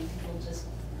municipal thing.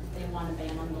 They want to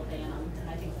ban them, they'll ban them, and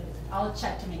I think I'll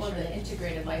check to make sure the that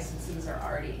integrated licensees are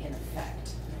already in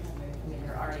effect. I mean,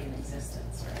 they're already in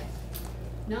existence, right?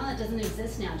 No, that doesn't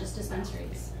exist now, just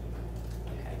dispensaries.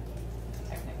 Okay,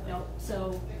 technically. Nope.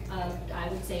 So I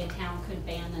would say a town could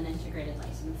ban an integrated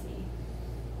licensee.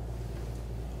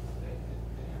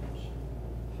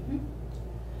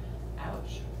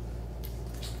 Ouch.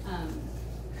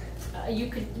 You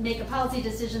could make a policy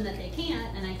decision that they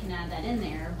can't, and I can add that in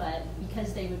there, but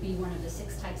because they would be one of the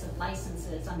 6 types of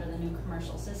licenses under the new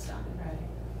commercial system. Right.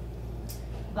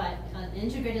 But an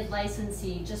integrated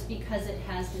licensee, just because it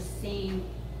has the same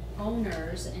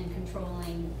owners and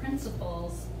controlling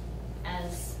principles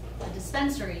as a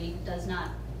dispensary, does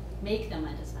not make them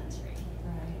a dispensary.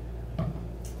 Right.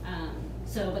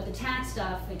 So, but the tax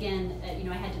stuff, again, you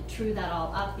know, I had to true that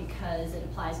all up because it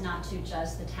applies not to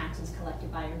just the taxes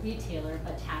collected by a retailer,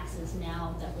 but taxes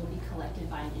now that will be collected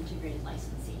by an integrated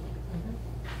licensee.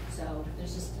 So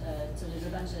there's just, so there's a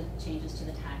bunch of changes to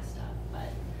the tax stuff, but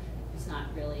it's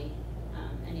not really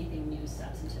anything new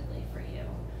substantively for you.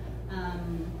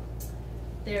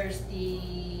 There's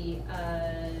the,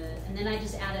 and then I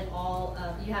just added all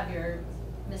of, you have your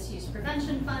misuse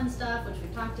prevention fund stuff, which we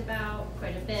talked about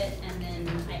quite a bit, and then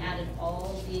I added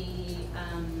all the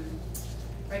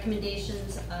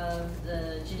recommendations of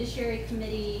the Judiciary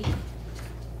Committee.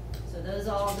 So those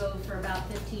all go for about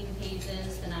 15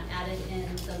 pages. Then I added in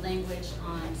the language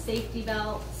on safety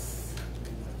belts.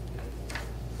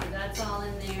 So that's all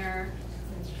in there.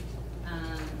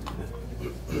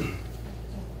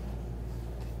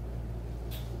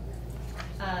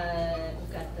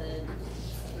 We've got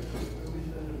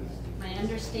my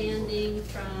understanding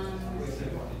from,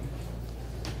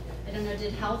 I don't know,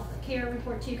 did healthcare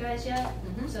report to you guys yet?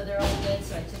 So they're all good,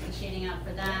 so I took the shading out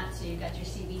for that. So you've got your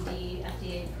CBD,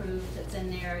 FDA approved that's in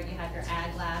there. You have your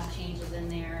ag lab changes in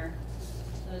there.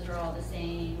 Those are all the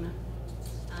same.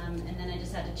 And then I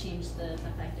just had to change the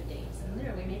effective dates. And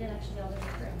there, we made it actually all the way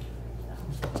through.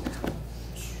 So.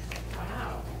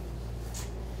 Wow.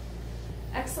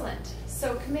 Excellent.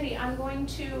 So committee, I'm going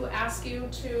to ask you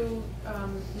to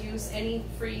use any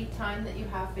free time that you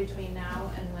have between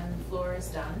now and when the floor is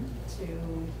done to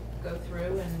go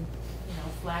through and, you know,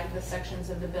 flag the sections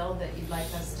of the bill that you'd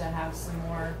like us to have some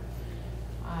more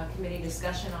committee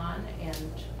discussion on, and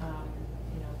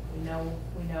you know,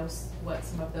 we know what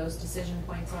some of those decision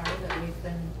points are that we've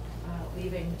been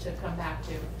leaving to come back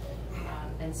to.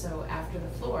 And so after the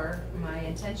floor, my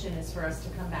intention is for us to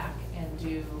come back and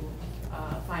do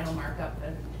final markup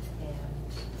and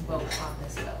vote on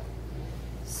this bill.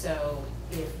 So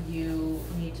if you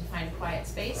need to find a quiet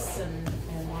space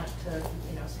and want to,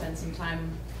 you know, spend some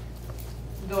time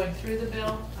going through the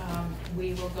bill,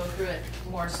 we will go through it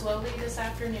more slowly this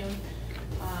afternoon,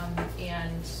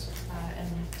 and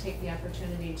take the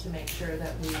opportunity to make sure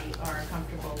that we are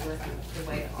comfortable with the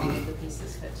way all of the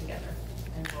pieces fit together.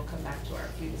 And we'll come back to our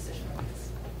few decision points.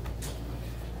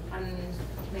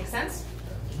 Make sense?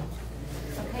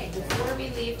 Okay, before we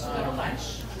leave to go to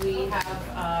lunch, we have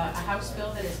a House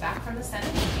bill that is back from the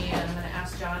Senate, and I'm going to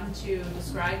ask John to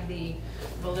describe the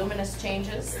voluminous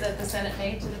changes that the Senate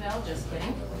made to the bill. Just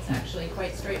kidding. It's actually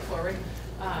quite straightforward,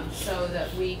 so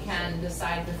that we can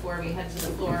decide before we head to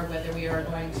the floor whether we are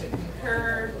going to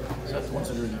concur. So that's the ones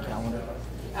that are in the calendar?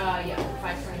 Yeah,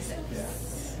 526. Yeah.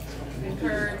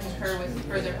 Concur with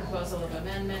further proposal of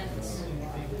amendment,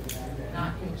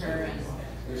 not concur, and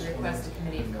request a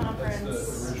committee of conference.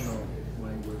 That's the original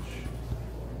language.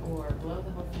 Or blow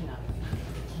the whole thing up.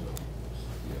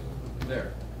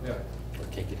 There, yeah. Or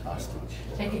take it hostage.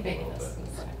 Take it big,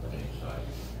 exactly.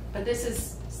 But this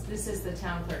is the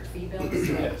town clerk fee bill. So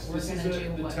Yes, we're this going is to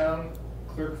do the what? town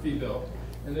clerk fee bill.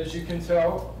 And as you can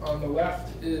tell, on the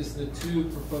left is the two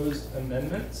proposed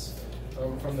amendments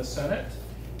from the Senate.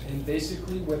 And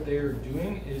basically what they are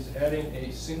doing is adding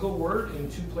a single word in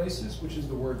two places, which is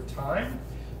the word time,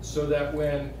 so that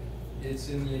when it's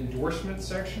in the endorsement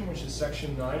section, which is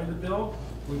section 9 of the bill,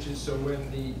 which is so when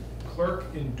the clerk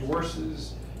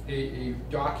endorses a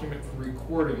document for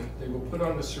recording, they will put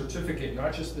on the certificate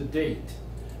not just the date,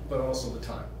 but also the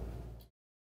time.